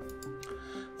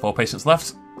 4 patients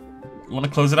left. You want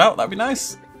to close it out? That'd be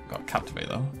nice. Got Captivate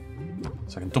though,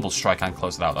 so I can double strike and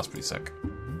close it out. That's pretty sick.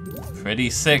 Pretty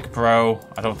sick, bro.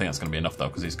 I don't think that's gonna be enough though,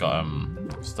 because he's got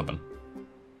Stubborn.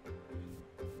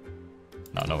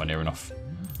 No, nowhere near enough.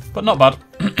 But not bad.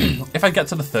 If I get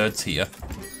to the 3rd tier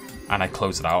and I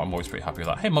close it out, I'm always pretty happy with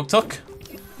that. Hey, Mugtuck.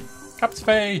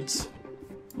 Captivate.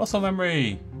 Muscle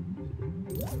memory.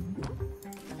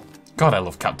 God, I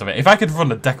love Captivate. If I could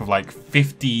run a deck of like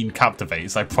 15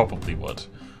 Captivates, I probably would.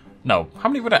 No, how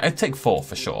many would I'd take 4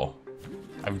 for sure.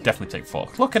 I would definitely take 4.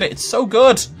 Look at it, it's so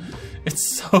good. It's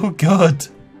so good.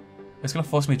 It's gonna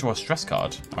force me to draw a stress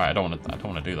card. Alright, I don't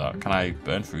wanna do that. Can I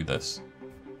burn through this?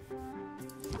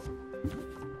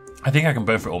 I think I can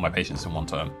burn through all my patients in one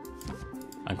turn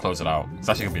and close it out. It's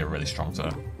actually gonna be a really strong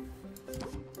turn.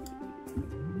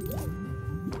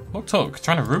 Look,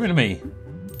 trying to ruin me.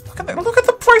 Look at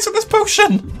the price of this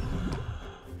potion!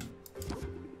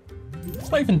 It's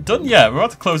not even done yet. We're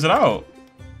about to close it out.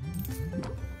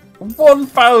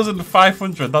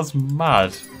 1,500. That's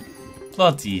mad.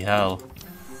 Bloody hell.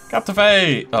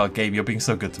 Captivate! Oh, game, you're being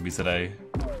so good to me today.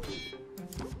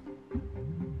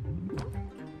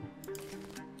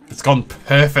 It's gone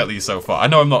perfectly so far. I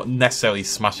know I'm not necessarily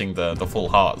smashing the full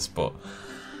hearts, but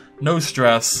no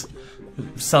stress.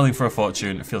 Selling for a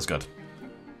fortune. It feels good.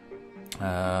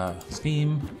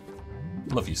 Scheme.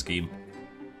 Love you, Scheme.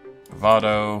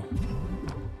 Bravado.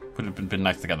 Would have been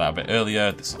nice to get that a bit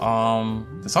earlier.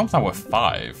 Disarm. Disarm's now worth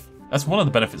 5. That's one of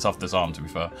the benefits of Disarm, to be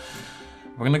fair.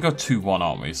 We're going to go 2-1,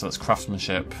 aren't we? So that's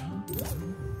Craftsmanship.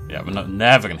 Yeah, we're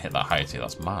never going to hit that higher tier.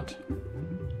 That's mad.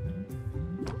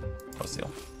 What's the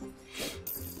deal?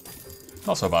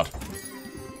 Not so bad.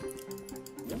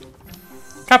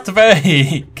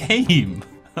 Captivate! Game!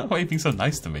 Why are you being so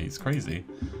nice to me? It's crazy.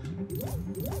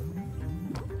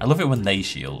 I love it when they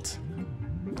shield.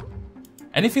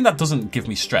 Anything that doesn't give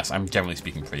me stress, I'm generally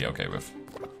speaking pretty okay with.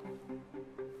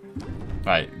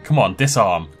 Right, come on,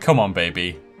 Disarm. Come on,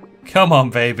 baby. Come on,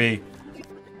 baby.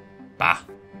 Bah.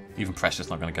 Even Pressure's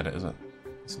not going to get it, is it?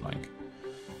 It's annoying.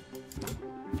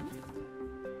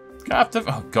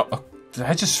 Captivate. Oh, God. Oh, did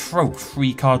I just throw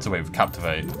 3 cards away with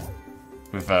Captivate?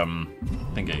 With,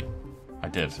 thingy. I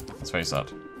did. That's very sad.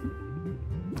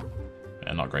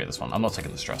 Yeah, not great, this one. I'm not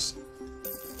taking the stress.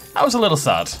 That was a little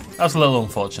sad. That was a little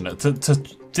unfortunate. To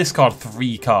discard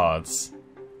 3 cards.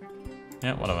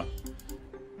 Yeah, whatever.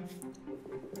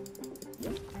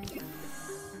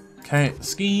 Okay,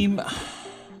 Scheme.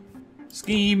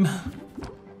 Scheme.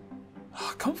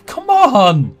 Oh, come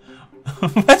on!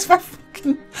 Where's my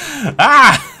fucking...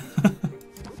 Ah!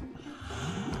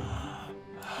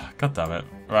 God damn it.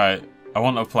 Right. I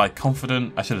want to apply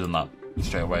Confident. I should have done that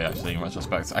straight away, actually, in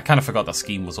retrospect. I kind of forgot that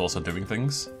Scheme was also doing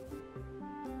things.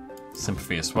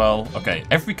 Sympathy as well. Okay,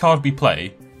 every card we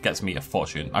play gets me a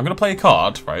fortune. I'm going to play a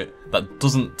card, right, that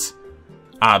doesn't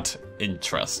add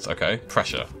interest, okay?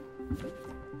 Pressure.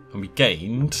 And we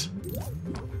gained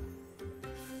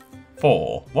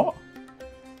 4. What?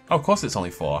 Oh, of course it's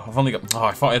only 4. I've only got... Oh,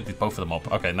 I thought I did both of them up.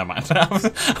 Okay, never mind. I was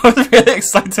really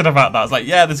excited about that. I was like,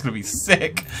 yeah, this is going to be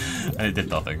sick. And it did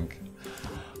nothing.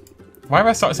 Why have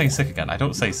I started saying sick again? I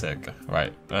don't say sick.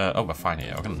 Right. Oh, we're fine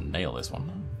here. We're going to nail this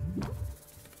one.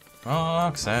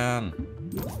 Roxanne.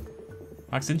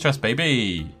 Max interest,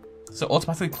 baby. Is it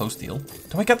automatically close deal?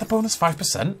 Do I get the bonus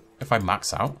 5% if I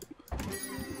max out?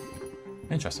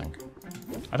 Interesting.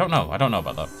 I don't know. I don't know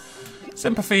about that.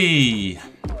 Sympathy.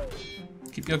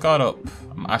 Keep your guard up.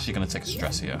 I'm actually going to take a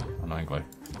stress here, annoyingly.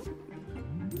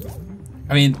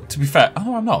 I mean, to be fair... Oh,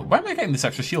 no, I'm not. Where am I getting this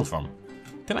extra shield from?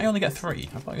 Didn't I only get 3?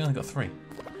 I thought I only got 3.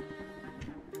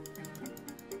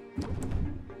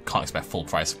 Can't expect full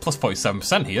price. Plus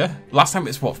 47% here. Last time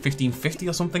it's, what, 1550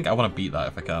 or something? I want to beat that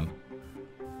if I can.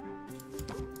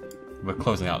 We're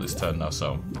closing out this turn, though,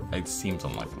 so it seems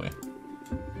unlikely.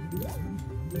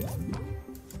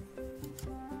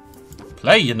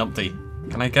 Play, you numpty.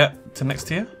 Can I get to next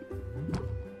tier?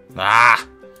 Ah!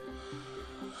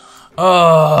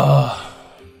 Oh!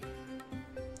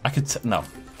 I could... No.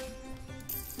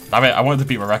 Damn it, I wanted to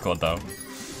beat my record, though.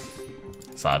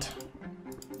 Sad.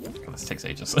 God, this takes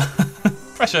ages.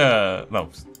 Pressure! No,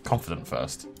 confident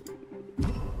first.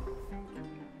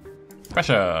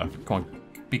 Pressure! Come on,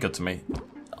 be good to me.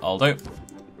 I'll do.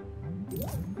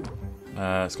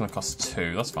 It's going to cost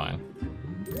 2, that's fine.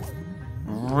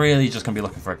 Really just going to be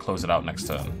looking for a close it out next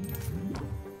turn.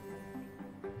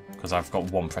 Because I've got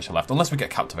 1 pressure left. Unless we get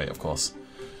Captivate, of course.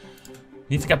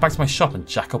 Need to get back to my shop and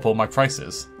jack up all my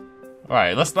prices.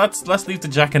 Alright, let's leave the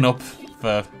jacking up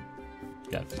for...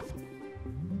 Yeah.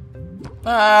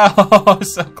 Oh,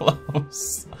 so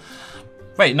close.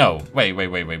 Wait, no.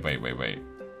 Wait.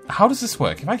 How does this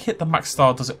work? If I hit the max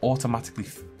star, does it automatically...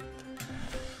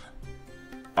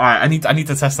 Alright, I need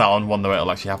to test that on one, though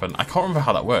it'll actually happen. I can't remember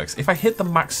how that works. If I hit the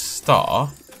max star...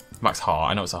 Max heart,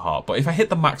 I know it's a heart, but if I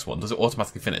hit the max one, does it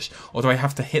automatically finish? Or do I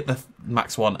have to hit the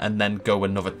max one and then go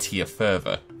another tier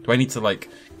further? Do I need to, like,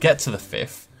 get to the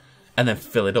 5th and then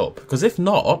fill it up? Because if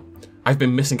not, I've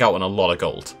been missing out on a lot of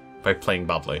gold by playing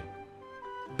badly.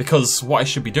 Because what I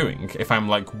should be doing, if I'm,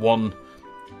 like, 1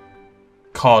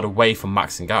 card away from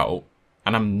maxing out,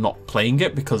 and I'm not playing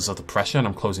it because of the pressure and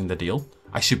I'm closing the deal,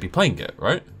 I should be playing it,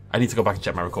 right? I need to go back and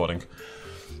check my recording.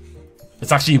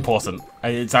 It's actually important.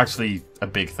 It's actually a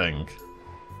big thing.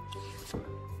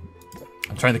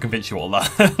 I'm trying to convince you all that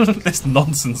this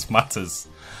nonsense matters.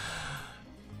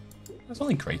 That's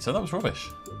only greater. That was rubbish.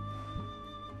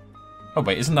 Oh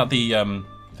wait, isn't that the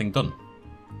thing done?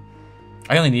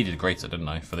 I only needed greater, didn't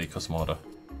I, for the custom order?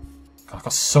 God, I've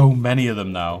got so many of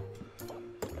them now.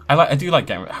 I do like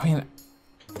getting. I mean,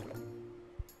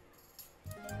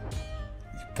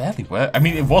 barely worth. I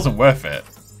mean, it wasn't worth it.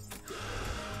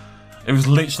 It was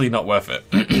literally not worth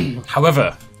it.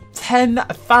 However,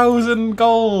 10,000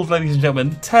 gold, ladies and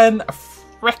gentlemen. 10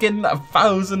 frickin'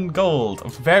 1,000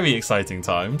 gold. Very exciting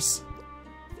times.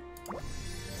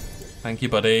 Thank you,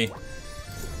 buddy.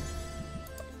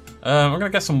 I'm gonna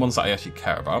get some ones that I actually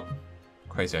care about.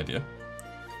 Crazy idea.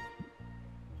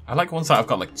 I like ones that I've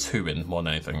got like 2 in more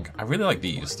than anything. I really like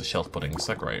these, the shelf puddings.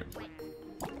 They're great.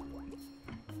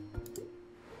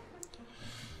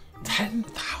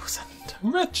 10,000.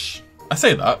 Rich. I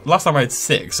say that. Last time I had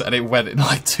 6 and it went in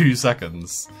like 2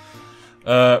 seconds.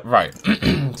 Right.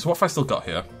 So what have I still got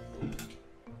here?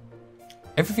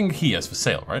 Everything here is for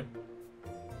sale, right?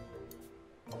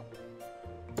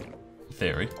 In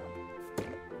theory.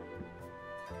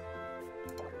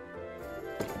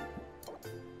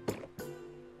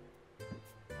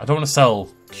 I don't want to sell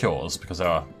cures because they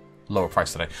are lower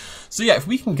price today. So yeah, if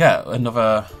we can get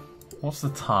another... What's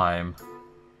the time?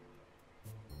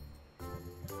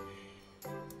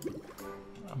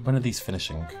 When are these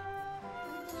finishing?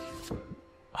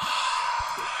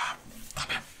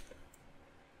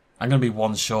 I'm going to be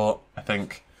 1 short, I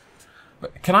think.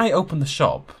 But can I open the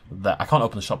shop there? I can't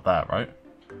open the shop there, right?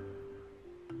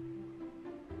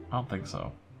 I don't think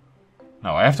so.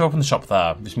 No, I have to open the shop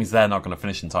there, which means they're not going to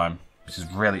finish in time, which is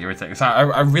really irritating. So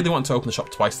I really want to open the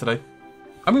shop twice today.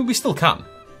 I mean, we still can.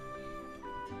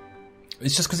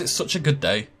 It's just because it's such a good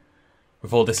day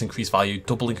with all this increased value,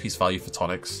 double increased value for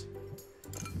tonics.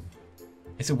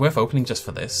 Is it worth opening just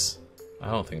for this?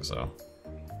 I don't think so.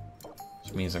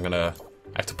 Which means I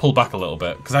have to pull back a little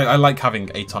bit, because I like having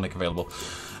a tonic available.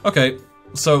 Okay,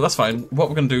 so that's fine. What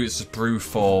we're going to do is just brew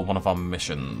for one of our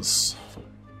missions.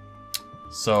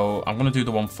 So I'm going to do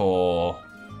the one for...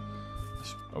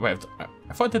 Wait,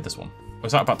 I thought I did this one. Or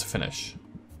is that about to finish?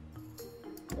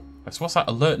 So what's that?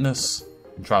 Alertness,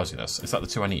 drowsiness. Is that the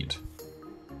 2 I need?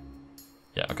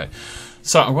 Yeah, okay.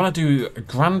 So I'm going to do a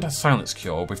Grand Silence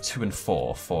Cure with 2 and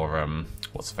 4 for,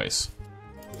 what's the face?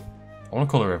 I want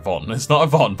to call her Yvonne. It's not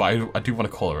Yvonne, but I do want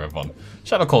to call her Yvonne.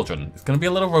 Shadow Cauldron. It's going to be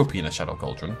a little ropey in a Shadow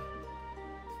Cauldron.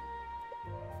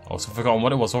 Also forgotten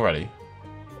what it was already.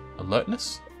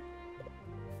 Alertness?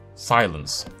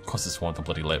 Silence. Of course it's one of the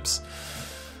bloody lips.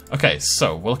 Okay,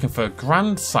 so we're looking for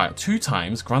grand silence. 2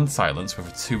 times grand silence with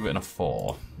a 2 and a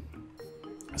 4.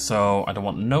 So I don't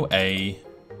want no A.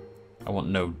 I want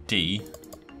no D.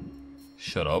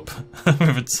 Shut up.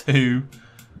 With a 2.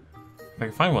 If I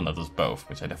can find one that does both,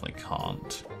 which I definitely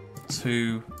can't.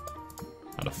 2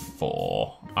 and a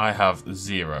 4. I have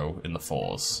 0 in the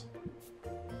 4s.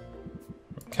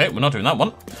 Okay, we're not doing that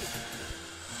one.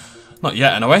 Not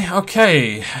yet, anyway.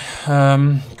 Okay.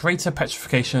 Greater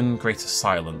petrification, greater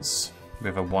silence. We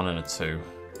have a 1 and a 2.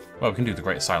 Well, we can do the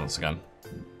greater silence again.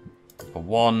 A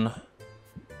 1.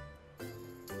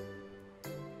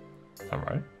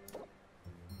 Alright.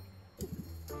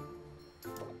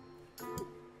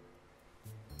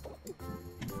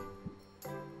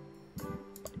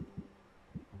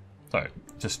 Sorry,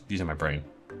 just using my brain.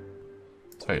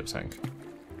 It's very upsetting.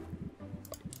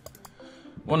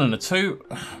 1 and a 2.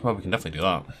 Well, we can definitely do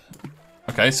that.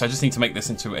 Okay, so I just need to make this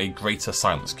into a greater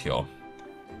silence cure.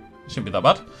 Shouldn't be that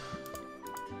bad.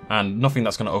 And nothing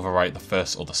that's going to overwrite the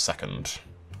first or the second.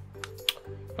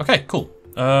 Okay, cool.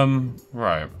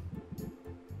 Right.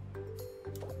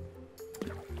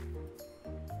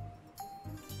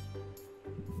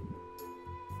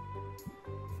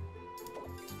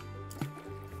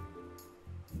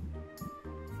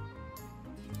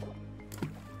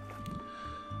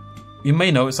 You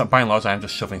may notice that by and large I am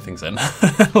just shoving things in,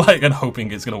 like, and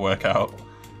hoping it's going to work out.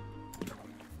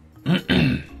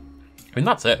 I mean,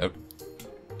 that's it.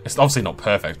 It's obviously not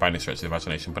perfect by any stretch of the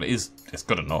imagination, but it's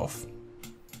good enough.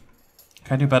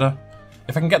 Can I do better?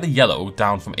 If I can get the yellow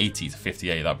down from 80 to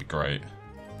 58, that'd be great.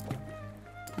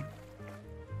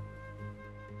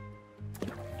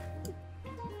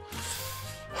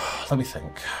 Let me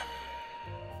think.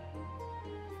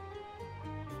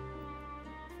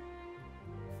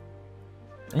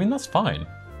 I mean, that's fine.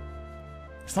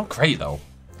 It's not great, though.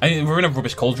 We're in a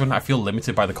rubbish cauldron. I feel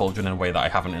limited by the cauldron in a way that I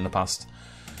haven't in the past.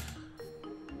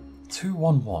 2,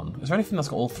 1, 1. Is there anything that's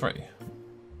got all 3? I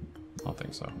don't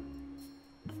think so.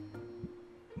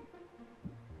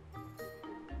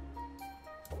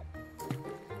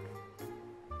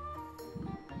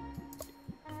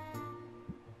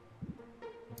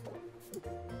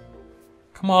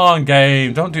 Come on,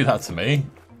 game. Don't do that to me.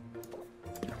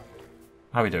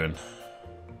 How are we doing?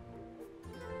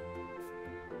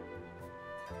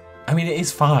 I mean, it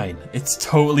is fine. It's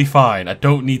totally fine. I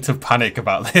don't need to panic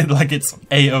about it. Like, it's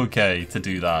a-okay to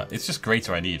do that. It's just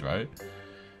greater I need, right?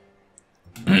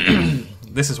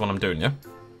 This is what I'm doing, yeah?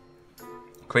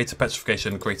 Greater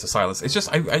petrification, greater silence. It's just,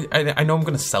 I know I'm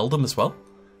going to sell them as well.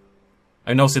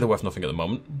 I know, see, they're worth nothing at the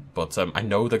moment. But I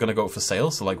know they're going to go for sale,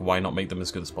 so, like, why not make them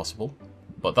as good as possible?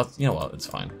 But that's, you know what, it's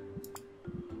fine.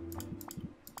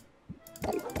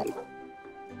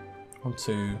 1,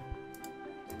 2...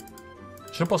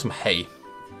 Should have bought some hay.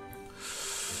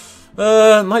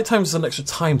 Nighttime is an extra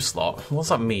time slot. What does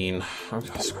that mean?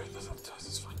 That's fine.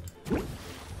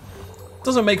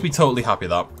 Doesn't make me totally happy,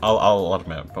 that. I'll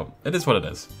admit, but it is what it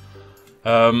is.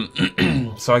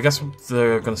 So I guess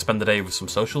they're going to spend the day with some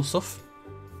social stuff.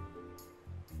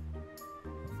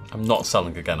 I'm not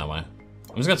selling again, am I?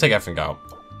 I'm just going to take everything out.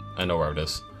 I know where it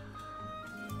is.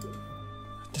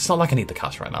 It's not like I need the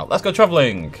cash right now. Let's go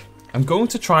travelling! I'm going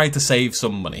to try to save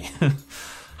some money.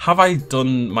 Have I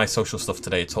done my social stuff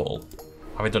today at all?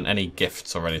 Have I done any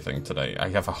gifts or anything today? I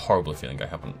have a horrible feeling I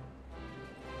haven't.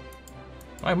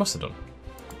 I must have done.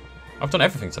 I've done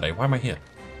everything today. Why am I here?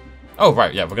 Oh,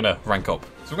 right, yeah, we're going to rank up.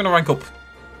 So we're going to rank up.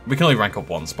 We can only rank up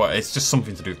once, but it's just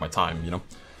something to do with my time, you know?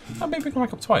 Oh, maybe we can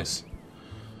rank up twice.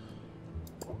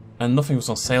 And nothing was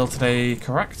on sale today,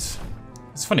 correct?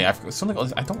 It's funny, I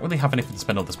don't really have anything to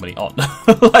spend all this money on.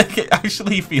 Like, it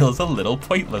actually feels a little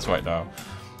pointless right now.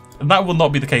 And that will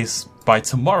not be the case by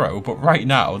tomorrow, but right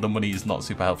now, the money is not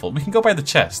super helpful. We can go buy the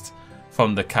chest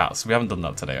from the cats. We haven't done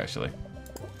that today, actually.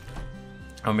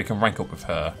 And we can rank up with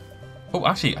her. Oh,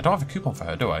 actually, I don't have a coupon for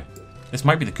her, do I? This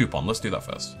might be the coupon. Let's do that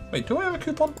first. Wait, do I have a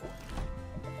coupon?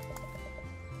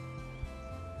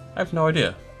 I have no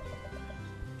idea.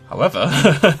 However,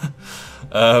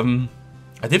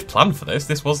 I did plan for this.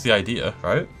 This was the idea,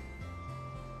 right?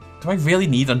 Do I really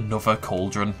need another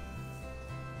cauldron?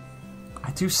 I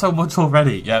do so much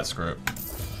already. Yeah, screw it.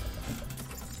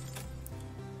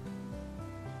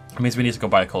 That means we need to go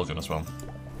buy a cauldron as well.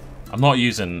 I'm not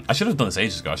using... I should have done this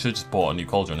ages ago. I should have just bought a new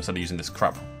cauldron instead of using this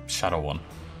crap shadow one.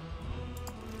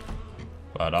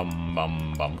 But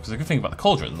because the good thing about the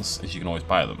cauldrons is you can always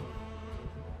buy them.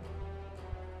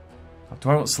 Do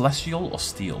I want celestial or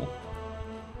steel?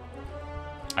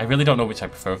 I really don't know which I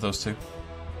prefer of those two.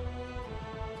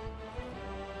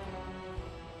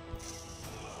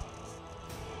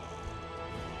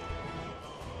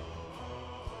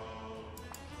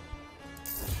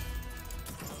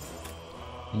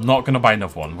 I'm not going to buy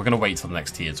another one. We're going to wait till the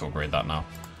next tier to upgrade that now.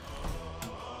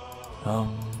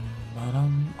 Oh,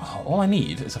 all I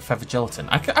need is a feather gelatin.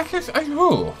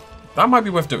 Oh, that might be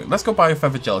worth doing. Let's go buy a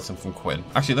feather gelatin from Quinn.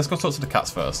 Actually, let's go talk to the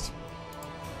cats first.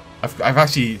 I've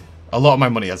actually... A lot of my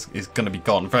money is going to be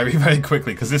gone very, very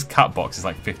quickly because this cat box is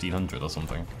like 1,500 or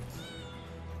something.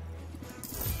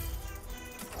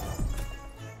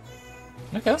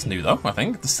 Okay, that's new though, I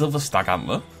think. The silver stag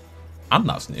antler. And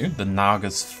that's new. The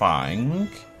Naga's fang.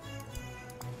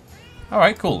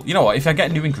 Alright, cool. You know what? If I get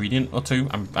a new ingredient or two,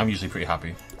 I'm usually pretty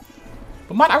happy.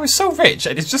 But man, I was so rich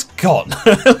and it's just gone.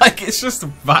 Like, it's just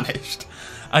vanished.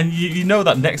 And you know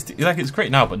that next... Like, it's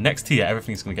great now, but next tier,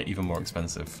 everything's going to get even more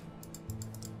expensive.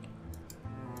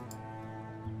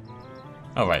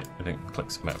 Oh, right. I didn't click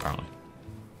submit, apparently.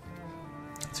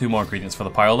 2 more ingredients for the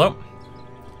pile, though.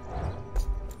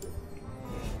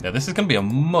 Yeah, this is going to be a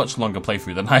much longer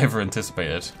playthrough than I ever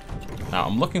anticipated. Now,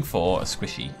 I'm looking for a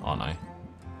squishy, aren't I?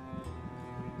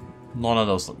 None of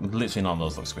those, literally none of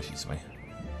those look squishy to me.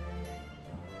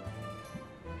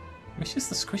 Which is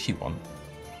the squishy one?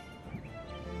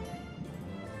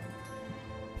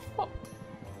 What?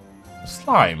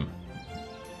 Slime.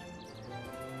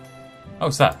 Oh,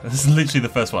 it's that. This is literally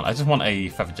the first one. I just want a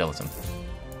feather gelatin.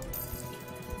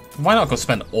 Why not go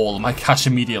spend all of my cash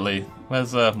immediately?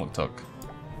 Where's Muktuk?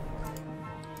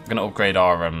 We're going to upgrade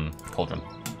our cauldron.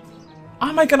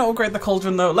 Am I going to upgrade the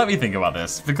cauldron, though? Let me think about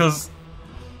this, because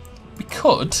we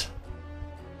could.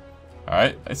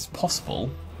 Alright, it's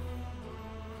possible.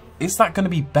 Is that going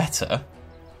to be better?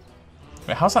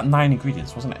 Wait, how's that 9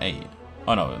 ingredients? Wasn't it 8?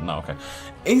 Oh, no, okay.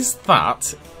 Is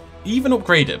that... even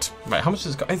upgraded, right? How much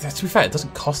does it cost? To be fair, it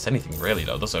doesn't cost anything really,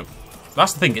 though, does it?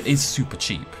 That's the thing, it is super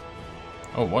cheap.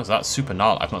 Oh, what is that? Super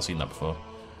gnarly. I've not seen that before.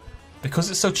 Because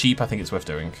it's so cheap, I think it's worth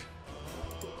doing.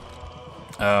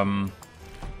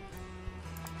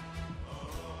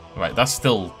 Right, that's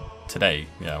still today.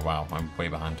 Yeah, wow, I'm way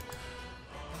behind.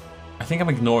 I think I'm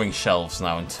ignoring shelves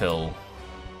now until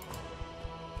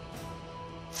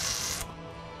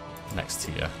next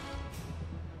tier.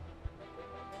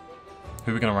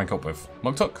 Who are we going to rank up with?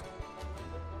 Muktuk?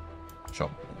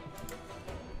 Sure.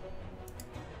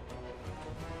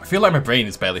 I feel like my brain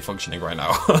is barely functioning right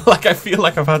now. Like, I feel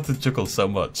like I've had to juggle so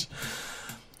much.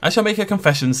 I shall make a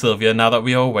confession, Sylvia, now that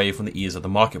we are away from the ears of the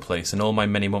marketplace and all my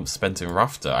many months spent in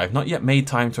Rafta, I have not yet made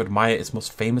time to admire its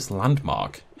most famous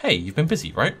landmark. Hey, you've been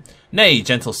busy, right? Nay,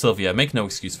 gentle Sylvia, make no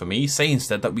excuse for me. Say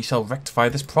instead that we shall rectify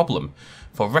this problem.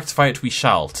 For rectify it we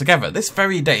shall, together, this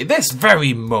very day, this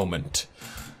very moment.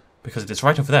 Because it is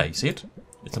right over there, you see it?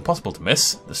 It's impossible to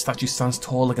miss. The statue stands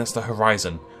tall against the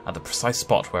horizon, at the precise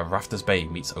spot where Rafta's Bay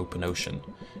meets open ocean.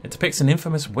 It depicts an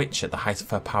infamous witch at the height of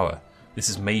her power. This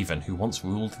is Maven, who once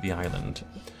ruled the island.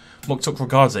 Muktuk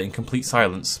regards it in complete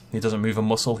silence. He doesn't move a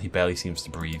muscle, he barely seems to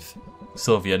breathe.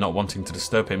 Sylvia, not wanting to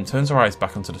disturb him, turns her eyes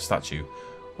back onto the statue.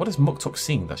 What is Muktuk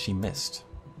seeing that she missed?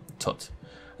 Tut.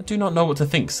 I do not know what to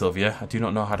think, Sylvia. I do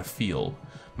not know how to feel.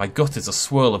 My gut is a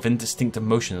swirl of indistinct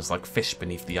emotions like fish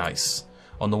beneath the ice.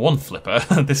 On the one flipper,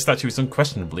 this statue is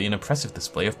unquestionably an impressive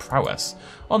display of prowess.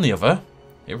 On the other,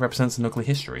 it represents an ugly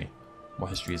history. What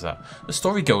history is that? The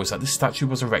story goes that this statue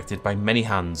was erected by many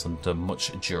hands under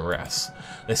much duress.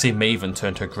 They say Maven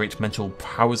turned her great mental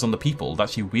powers on the people, that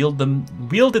she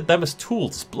wielded them as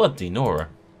tools, bloody Nora.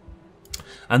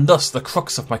 And thus, the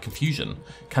crux of my confusion.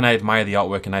 Can I admire the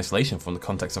artwork in isolation from the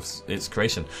context of its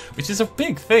creation? Which is a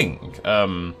big thing.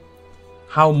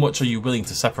 How much are you willing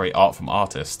to separate art from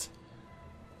artist?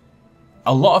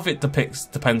 A lot of it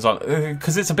depends on...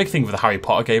 Because it's a big thing with the Harry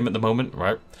Potter game at the moment,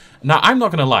 right? Now, I'm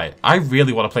not going to lie. I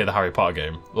really want to play the Harry Potter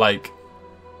game. Like,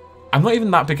 I'm not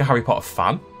even that big a Harry Potter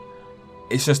fan.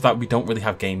 It's just that we don't really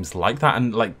have games like that.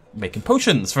 And, like, making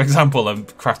potions, for example, and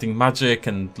crafting magic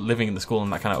and living in the school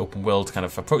and that kind of open world kind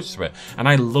of approach to it. And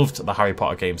I loved the Harry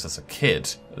Potter games as a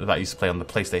kid that I used to play on the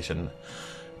PlayStation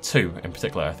 2 in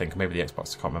particular, I think. Maybe the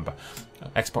Xbox, I can't remember.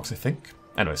 Xbox, I think.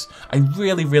 Anyways, I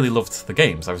really, really loved the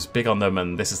games. I was big on them,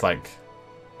 and this is like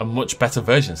a much better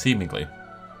version, seemingly.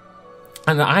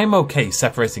 And I'm okay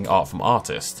separating art from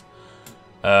artist.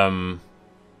 The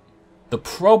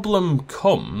problem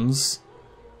comes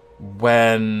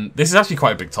when... This is actually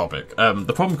quite a big topic.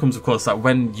 The problem comes, of course, that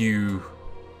when you...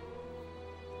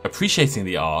 appreciating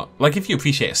the art, like if you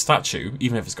appreciate a statue,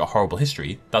 even if it's got horrible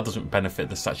history, that doesn't benefit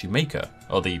the statue maker,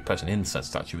 or the person in said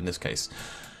statue in this case.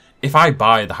 If I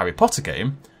buy the Harry Potter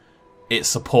game, it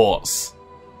supports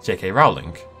J.K.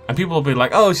 Rowling. And people will be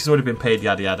like, oh, she's already been paid,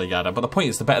 yada, yada, yada. But the point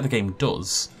is, the better the game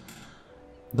does,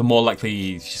 the more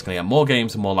likely she's going to get more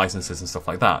games and more licenses and stuff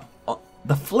like that.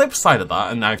 The flip side of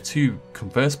that, and I have two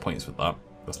converse points with that.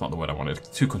 That's not the word I wanted.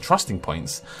 Two contrasting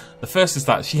points. The first is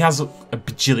that she has a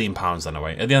bajillion pounds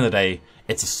anyway. At the end of the day,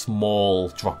 it's a small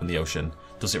drop in the ocean.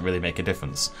 Does it really make a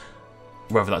difference?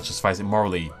 Whether that justifies it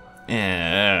morally,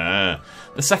 The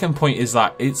second point is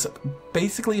that it's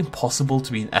basically impossible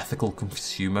to be an ethical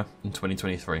consumer in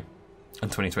 2023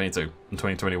 and 2022 and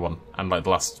 2021 and like the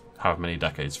last however many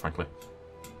decades, frankly.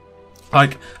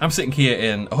 Like, I'm sitting here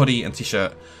in a hoodie and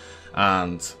t-shirt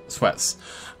and sweats,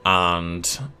 and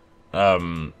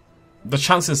the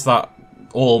chances that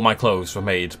all my clothes were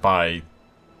made by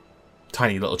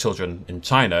tiny little children in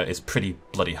China is pretty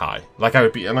bloody high. Like, I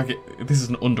would be like, this is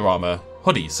an Under Armour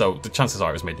hoodie, so the chances are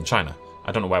it was made in China.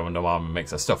 I don't know where Under Armour makes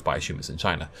their stuff, but I assume it's in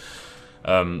China.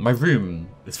 My room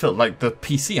is filled, like the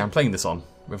PC I'm playing this on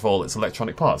with all its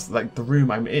electronic parts, like the room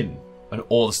I'm in and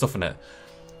all the stuff in it.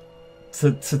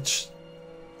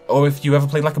 Or if you ever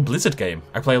played like a Blizzard game,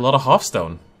 I play a lot of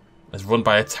Hearthstone. It's run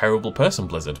by a terrible person,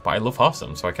 Blizzard, but I love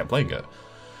Hearthstone, so I kept playing it.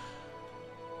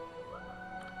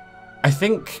 I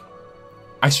think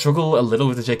I struggle a little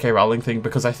with the J.K. Rowling thing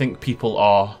because I think people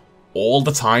are all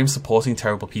the time supporting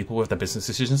terrible people with their business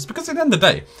decisions. Because at the end of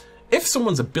the day, if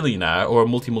someone's a billionaire or a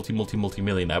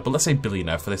multi-millionaire, but let's say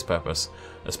billionaire for this purpose,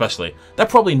 especially, they're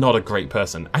probably not a great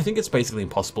person. I think it's basically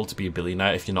impossible to be a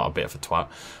billionaire if you're not a bit of a twat.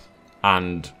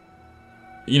 And,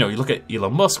 you know, you look at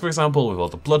Elon Musk, for example, with all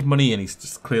the blood money, and he's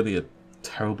just clearly a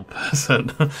terrible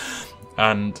person.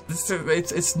 And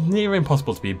it's near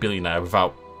impossible to be a billionaire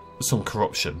without some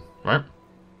corruption, right?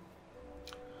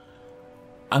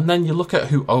 And then you look at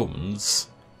who owns,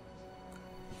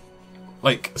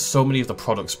 like, so many of the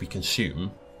products we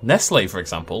consume. Nestle, for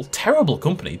example, terrible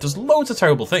company, does loads of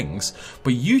terrible things,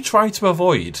 but you try to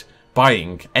avoid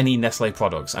buying any Nestle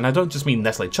products. And I don't just mean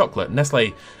Nestle chocolate.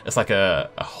 Nestle is like a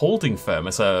holding firm.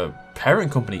 It's a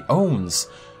parent company, owns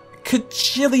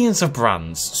cajillions of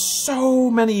brands, so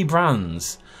many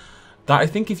brands, that I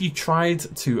think if you tried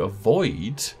to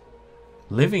avoid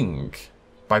living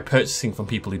by purchasing from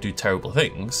people who do terrible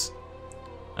things,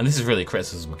 and this is really a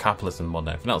criticism of capitalism more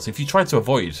than anything else, if you tried to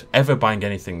avoid ever buying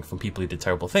anything from people who did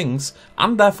terrible things,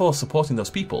 and therefore supporting those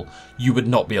people, you would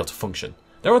not be able to function.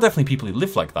 There are definitely people who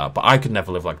live like that, but I could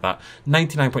never live like that.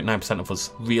 99.9% of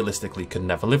us realistically could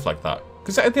never live like that.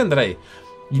 Because at the end of the day,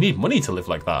 you need money to live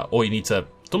like that, or you need to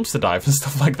dumpster dive and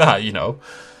stuff like that, you know?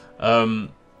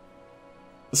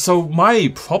 So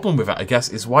my problem with it, I guess,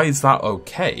 is why is that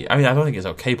okay? I mean, I don't think it's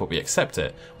okay, but we accept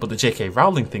it. But the J.K.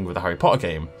 Rowling thing with the Harry Potter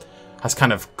game has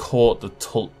kind of caught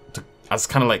as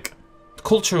kind of like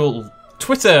cultural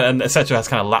Twitter and etc. has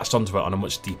kind of latched onto it on a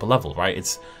much deeper level, right?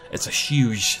 It's a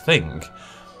huge thing,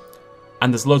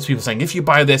 and there's loads of people saying if you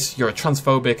buy this, you're a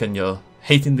transphobic and you're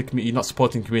hating the community, you're not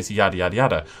supporting the community, yada yada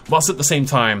yada. Whilst at the same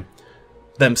time,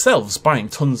 themselves buying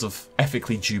tons of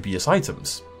ethically dubious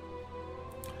items.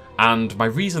 And my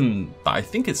reason that I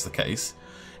think it's the case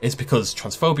is because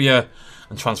transphobia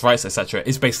and trans rights, etc.,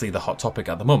 is basically the hot topic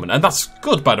at the moment. And that's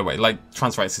good, by the way. Like,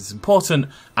 trans rights is important,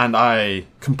 and I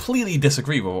completely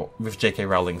disagree with J.K.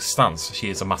 Rowling's stance.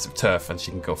 She is a massive TERF, and she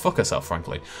can go fuck herself,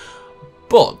 frankly.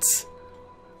 But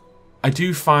I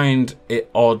do find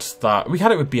it odd that we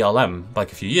had it with BLM,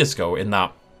 like, a few years ago, in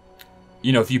that,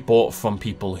 you know, if you bought from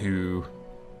people who...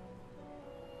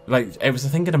 Like, it was a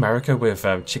thing in America with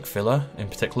Chick-fil-A in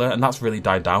particular, and that's really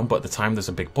died down, but at the time there's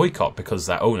a big boycott because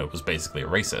their owner was basically a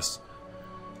racist.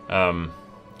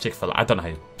 Chick-fil-A, I don't know how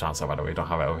you pronounce that, by the way, we don't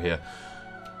have it over here.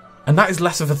 And that is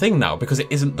less of a thing now, because it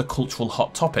isn't the cultural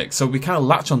hot topic, so we kind of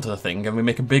latch onto the thing, and we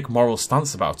make a big moral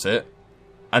stance about it,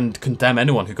 and condemn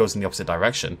anyone who goes in the opposite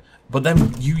direction. But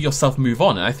then you yourself move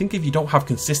on, and I think if you don't have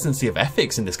consistency of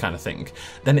ethics in this kind of thing,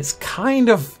 then it's kind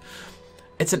of...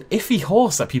 It's an iffy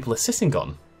horse that people are sitting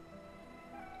on.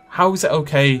 How is it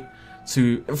okay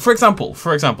to... For example,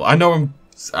 I know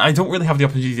I don't really have the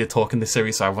opportunity to talk in this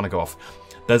series, so I want to go off.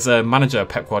 There's a manager,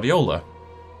 Pep Guardiola,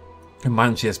 who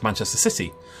manages Manchester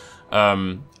City.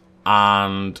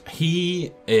 And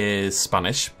he is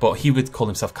Spanish, but he would call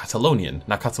himself Catalonian.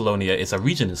 Now, Catalonia is a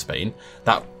region in Spain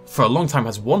that for a long time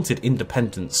has wanted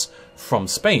independence from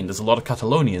Spain. There's a lot of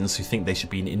Catalonians who think they should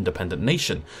be an independent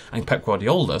nation, and Pep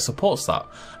Guardiola supports that.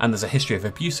 And there's a history of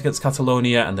abuse against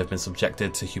Catalonia, and they've been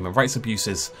subjected to human rights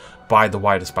abuses by the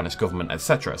wider Spanish government,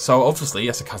 etc. So obviously,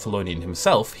 as a Catalonian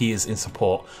himself, he is in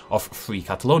support of Free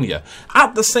Catalonia.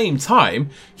 At the same time,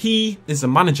 he is the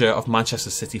manager of Manchester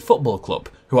City Football Club,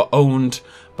 who are owned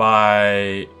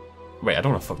by... Wait, I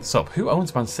don't want to fuck this up. Who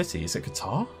owns Man City? Is it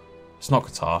Qatar? It's not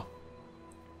Qatar.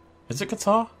 Is it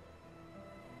Qatar?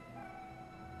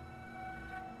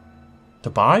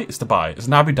 Dubai? It's Dubai. It's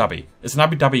an Abu Dhabi. It's an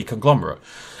Abu Dhabi conglomerate.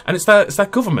 And it's their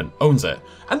government owns it.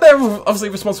 And they're obviously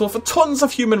responsible for tons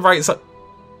of human rights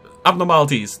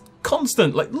abnormalities.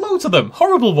 Constant, like loads of them.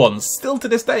 Horrible ones. Still to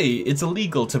this day, it's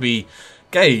illegal to be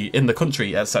gay in the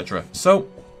country, etc. So,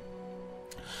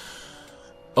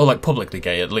 or like publicly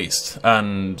gay at least.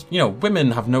 And, you know,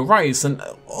 women have no rights and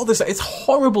all this. It's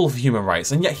horrible for human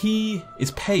rights. And yet he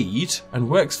is paid and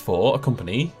works for a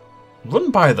company run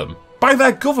by them. By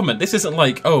their government. This isn't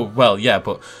like, oh, well, yeah,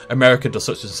 but America does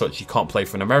such and such, you can't play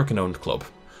for an American-owned club.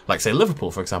 Like, say,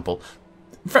 Liverpool, for example.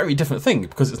 Very different thing,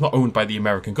 because it's not owned by the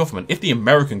American government. If the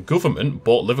American government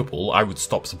bought Liverpool, I would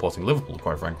stop supporting Liverpool,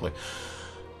 quite frankly.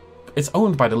 It's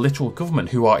owned by the literal government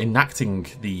who are enacting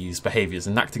these behaviours,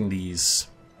 enacting these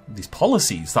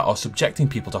policies that are subjecting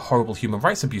people to horrible human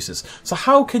rights abuses. So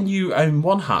how can you, on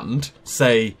one hand,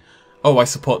 say, oh, I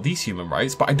support these human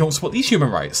rights, but I don't support these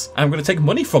human rights, and I'm going to take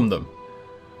money from them?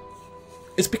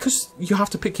 It's because you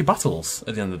have to pick your battles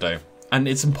at the end of the day. And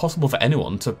it's impossible for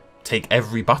anyone to take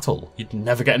every battle. You'd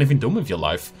never get anything done with your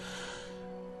life.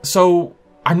 So,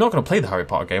 I'm not going to play the Harry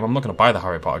Potter game. I'm not going to buy the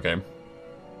Harry Potter game.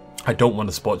 I don't want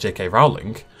to support J.K.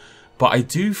 Rowling. But I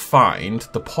do find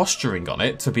the posturing on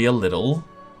it to be a little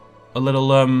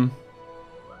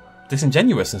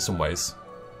disingenuous in some ways.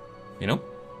 You know?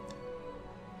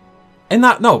 In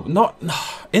that,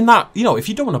 you know, if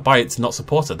you don't want to buy it to not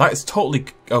support it, that is totally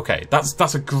okay.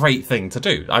 That's a great thing to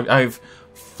do. I've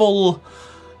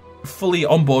fully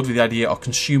on board with the idea of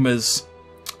consumers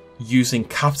using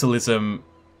capitalism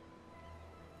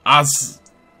as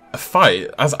a fight,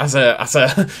 as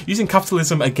a using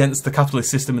capitalism against the capitalist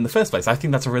system in the first place. I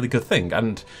think that's a really good thing.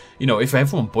 And, you know, if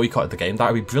everyone boycotted the game,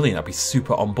 that would be brilliant. I'd be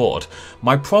super on board.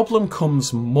 My problem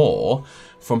comes more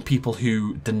from people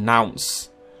who denounce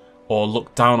or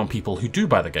look down on people who do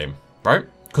buy the game, right?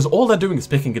 Because all they're doing is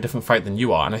picking a different fight than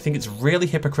you are, and I think it's really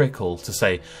hypocritical to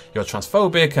say you're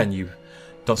transphobic and you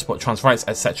don't support trans rights,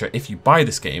 etc. if you buy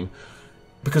this game,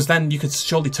 because then you could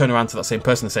surely turn around to that same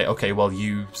person and say, okay, well,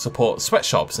 you support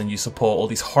sweatshops and you support all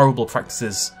these horrible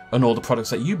practices and all the products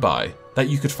that you buy that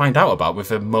you could find out about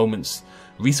with a moment's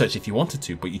research if you wanted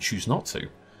to, but you choose not to,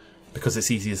 because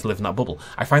it's easier to live in that bubble.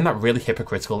 I find that really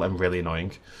hypocritical and really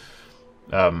annoying.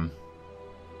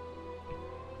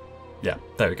 Yeah,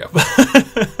 there we go.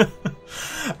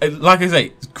 Like I say,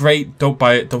 it's great, don't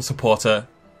buy it, don't support her.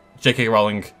 J.K.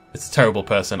 Rowling is a terrible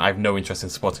person. I have no interest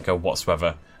in supporting her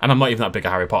whatsoever. And I'm not even that big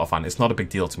a Harry Potter fan. It's not a big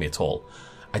deal to me at all.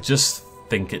 I just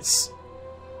think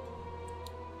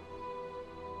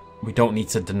we don't need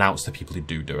to denounce the people who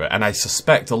do it. And I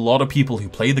suspect a lot of people who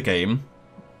play the game,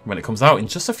 when it comes out in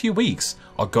just a few weeks,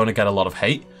 are going to get a lot of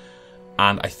hate.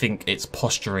 And I think it's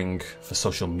posturing for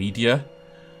social media,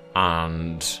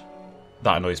 and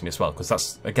that annoys me as well, because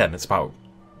that's, again, it's about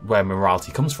where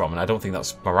morality comes from, and I don't think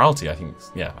that's morality. I think,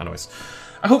 yeah, anyways.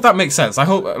 I hope that makes sense. I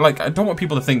hope, like, I don't want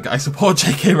people to think I support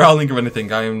J.K. Rowling or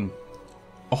anything. I am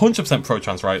 100%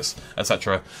 pro-trans rights,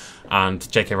 etc.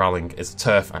 And J.K. Rowling is a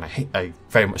TERF, and I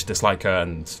very much dislike her,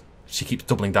 and she keeps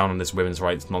doubling down on this women's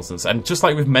rights nonsense. And just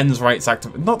like with men's rights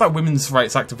activists, not that women's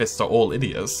rights activists are all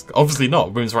idiots. Obviously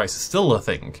not. Women's rights is still a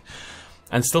thing.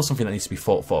 And still something that needs to be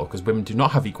fought for, because women do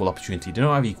not have equal opportunity, do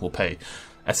not have equal pay,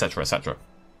 etc., etc.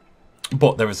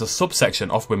 But there is a subsection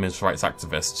of women's rights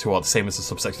activists who are the same as the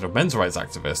subsection of men's rights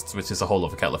activists, which is a whole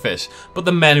other kettle of fish. But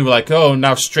the men who are like, oh,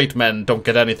 now straight men don't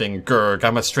get anything, grr,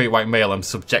 I'm a straight white male, I'm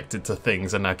subjected to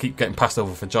things, and I keep getting passed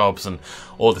over for jobs, and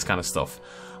all this kind of stuff.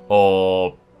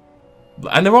 And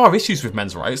there are issues with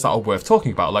men's rights that are worth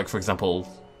talking about, like, for example,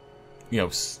 you know,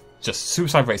 just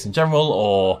suicide rates in general,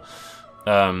 or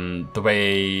the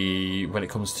way when it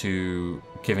comes to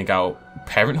giving out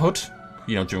parenthood,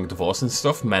 you know, during divorce and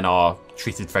stuff, men are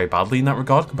treated very badly in that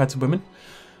regard compared to women.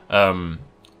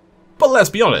 But let's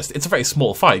be honest, it's a very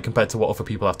small fight compared to what other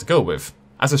people have to go with.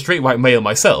 As a straight white male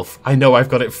myself, I know I've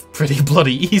got it pretty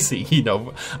bloody easy, you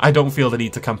know. I don't feel the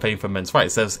need to campaign for men's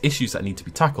rights. There's issues that need to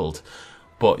be tackled,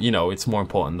 but, you know, it's more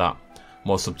important that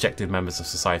more subjective members of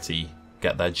society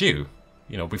get their due.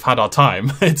 You know, we've had our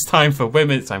time. It's time for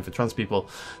women, it's time for trans people,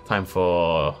 time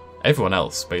for everyone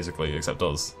else, basically, except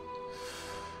us.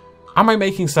 Am I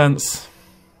making sense?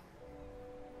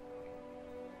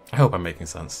 I hope I'm making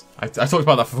sense. I talked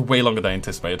about that for way longer than I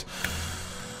anticipated.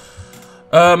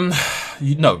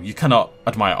 No, you cannot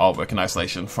admire artwork in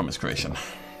isolation from its creation.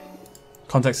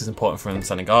 Context is important for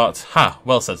understanding art. Ha!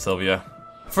 Well said, Sylvia.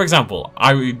 For example,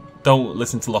 I don't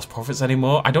listen to Lost Prophets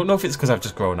anymore. I don't know if it's because I've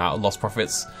just grown out of Lost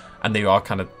Prophets, and they are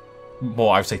kind of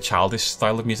more, I would say, childish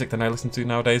style of music than I listen to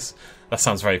nowadays. That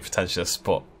sounds very pretentious,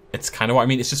 but It's kind of what I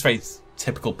mean. It's just very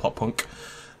typical pop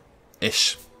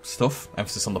punk-ish stuff.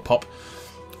 Emphasis on the pop.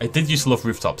 I did used to love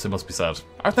Rooftops, it must be said.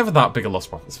 I was never that big a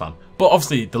Lost Prophets fan. But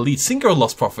obviously, the lead singer of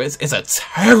Lost Prophets is a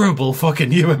terrible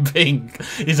fucking human being.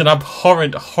 He's an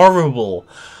abhorrent, horrible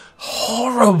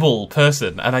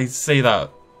person. And I say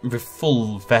that with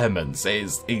full vehemence.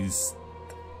 He's...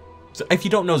 If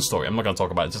you don't know the story, I'm not going to talk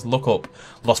about it. Just look up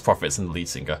Lost Prophets and the lead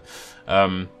singer.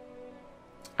 And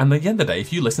at the end of the day,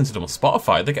 if you listen to them on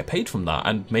Spotify, they get paid from that.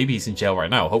 And maybe he's in jail right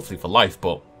now, hopefully for life,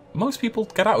 but... most people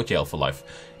get out of jail for life.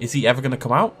 Is he ever going to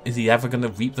come out? Is he ever going to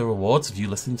reap the rewards of you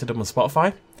listening to them on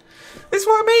Spotify? This is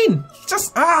what I mean.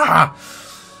 Just,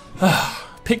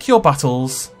 pick your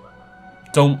battles.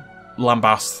 Don't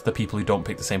lambast the people who don't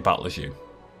pick the same battle as you.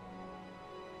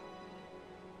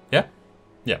 Yeah?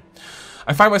 Yeah.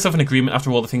 I find myself in agreement.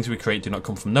 After all, the things we create do not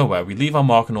come from nowhere. We leave our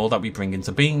mark on all that we bring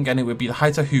into being, and it would be the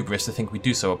height of hubris to think we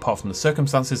do so apart from the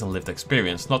circumstances and lived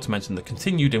experience, not to mention the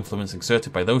continued influence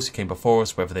exerted by those who came before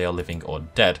us, whether they are living or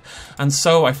dead. And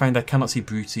so I find I cannot see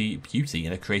beauty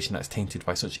in a creation that is tainted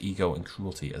by such ego and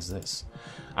cruelty as this.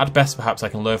 At best, perhaps I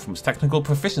can learn from its technical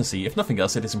proficiency. If nothing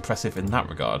else, it is impressive in that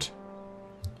regard.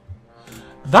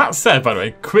 That said, by the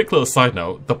way, quick little side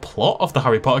note, the plot of the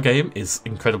Harry Potter game is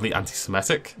incredibly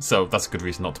anti-Semitic, so that's a good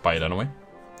reason not to buy it anyway.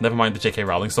 Never mind the J.K.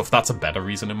 Rowling stuff, that's a better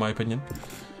reason in my opinion.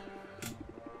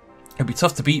 It'd be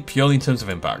tough to beat purely in terms of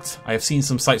impact. I have seen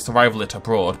some sites to rival it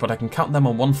abroad, but I can count them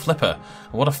on one flipper.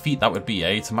 And what a feat that would be,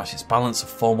 eh, to match its balance of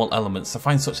formal elements, to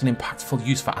find such an impactful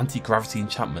use for anti-gravity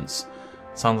enchantments.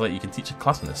 Sounds like you can teach a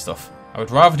class in this stuff. I would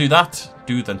rather do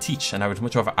than teach, and I would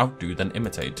much rather outdo than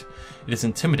imitate. It is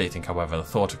intimidating, however, the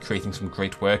thought of creating some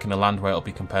great work in a land where it will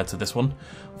be compared to this one.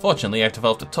 Fortunately, I've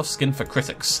developed a tough skin for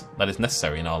critics. That is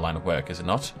necessary in our line of work, is it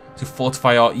not? To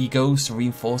fortify our egos, to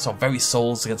reinforce our very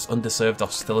souls against undeserved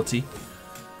hostility.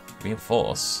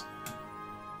 Reinforce?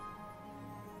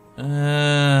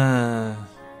 I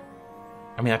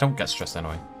mean, I don't get stressed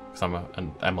anyway, because I'm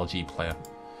an MLG player.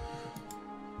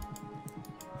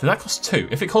 Did that cost 2?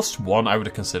 If it cost 1, I would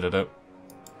have considered it.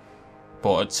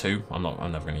 But at 2, I'm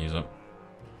never going to use it.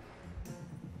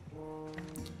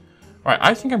 Right,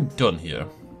 I think I'm done here.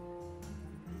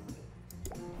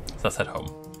 So let's head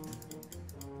home.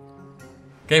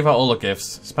 Gave out all the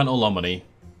gifts, spent all our money.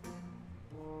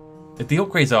 The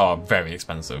upgrades are very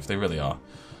expensive, they really are.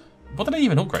 What did I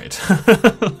even upgrade?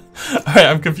 Alright,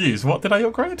 I'm confused. What did I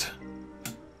upgrade?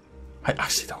 I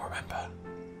actually don't remember.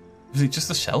 Was it just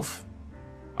the shelf?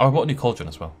 Oh, I bought a new cauldron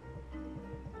as well.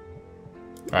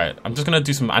 Right, I'm just going to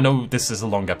do some... I know this is a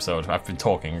long episode. I've been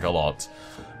talking a lot.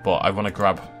 But I want to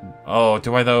grab... Oh,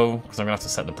 do I though? Because I'm going to have to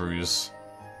set the brews.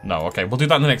 No, okay. We'll do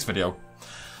that in the next video.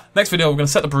 Next video, we're going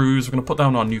to set the brews. We're going to put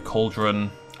down our new cauldron.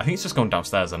 I think it's just going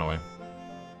downstairs anyway.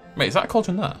 Wait, is that a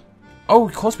cauldron there? Oh,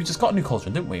 of course, we just got a new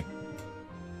cauldron, didn't we?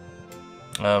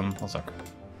 One sec.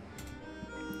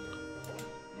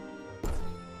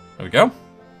 There we go.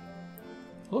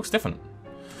 It looks different.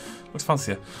 Looks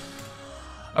fancier.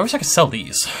 I wish I could sell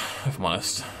these, if I'm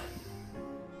honest.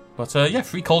 But, yeah,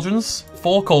 3 cauldrons.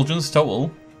 4 cauldrons total.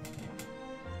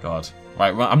 God.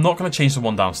 Right, well, I'm not going to change the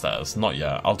one downstairs. Not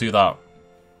yet. I'll do that.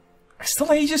 It's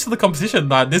still ages to the competition,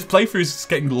 man. This playthrough is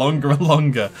getting longer and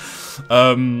longer.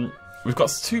 We've got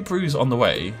 2 brews on the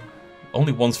way.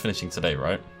 Only one's finishing today,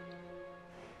 right?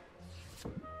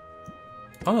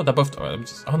 Oh, no, they're both...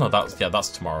 Oh, no, that's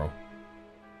tomorrow.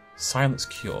 Silence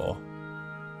Cure.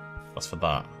 That's for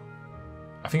that.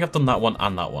 I think I've done that one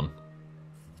and that one.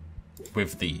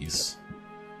 With these.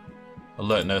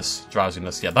 Alertness,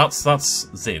 drowsiness. Yeah, that's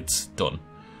Zid's done.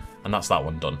 And that's that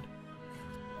one done.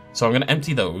 So I'm going to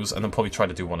empty those and then probably try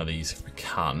to do one of these if we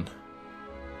can.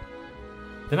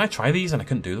 Didn't I try these and I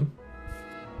couldn't do them?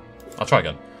 I'll try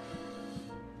again.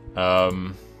 Now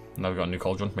we've got a new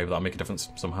cauldron. Maybe that'll make a difference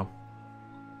somehow.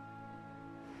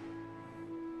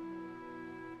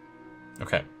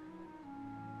 Okay.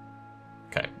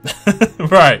 Okay.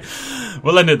 Right.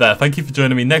 We'll end it there. Thank you for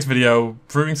joining me. Next video,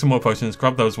 brewing some more potions.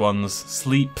 Grab those ones.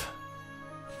 Sleep.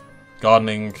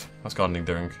 Gardening. What's gardening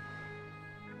doing?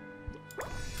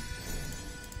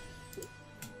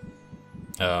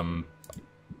 There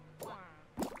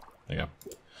you go.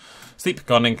 Sleep,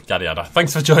 gardening, yada yada.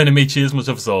 Thanks for joining me. Cheers much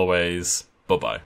as always. Bye-bye.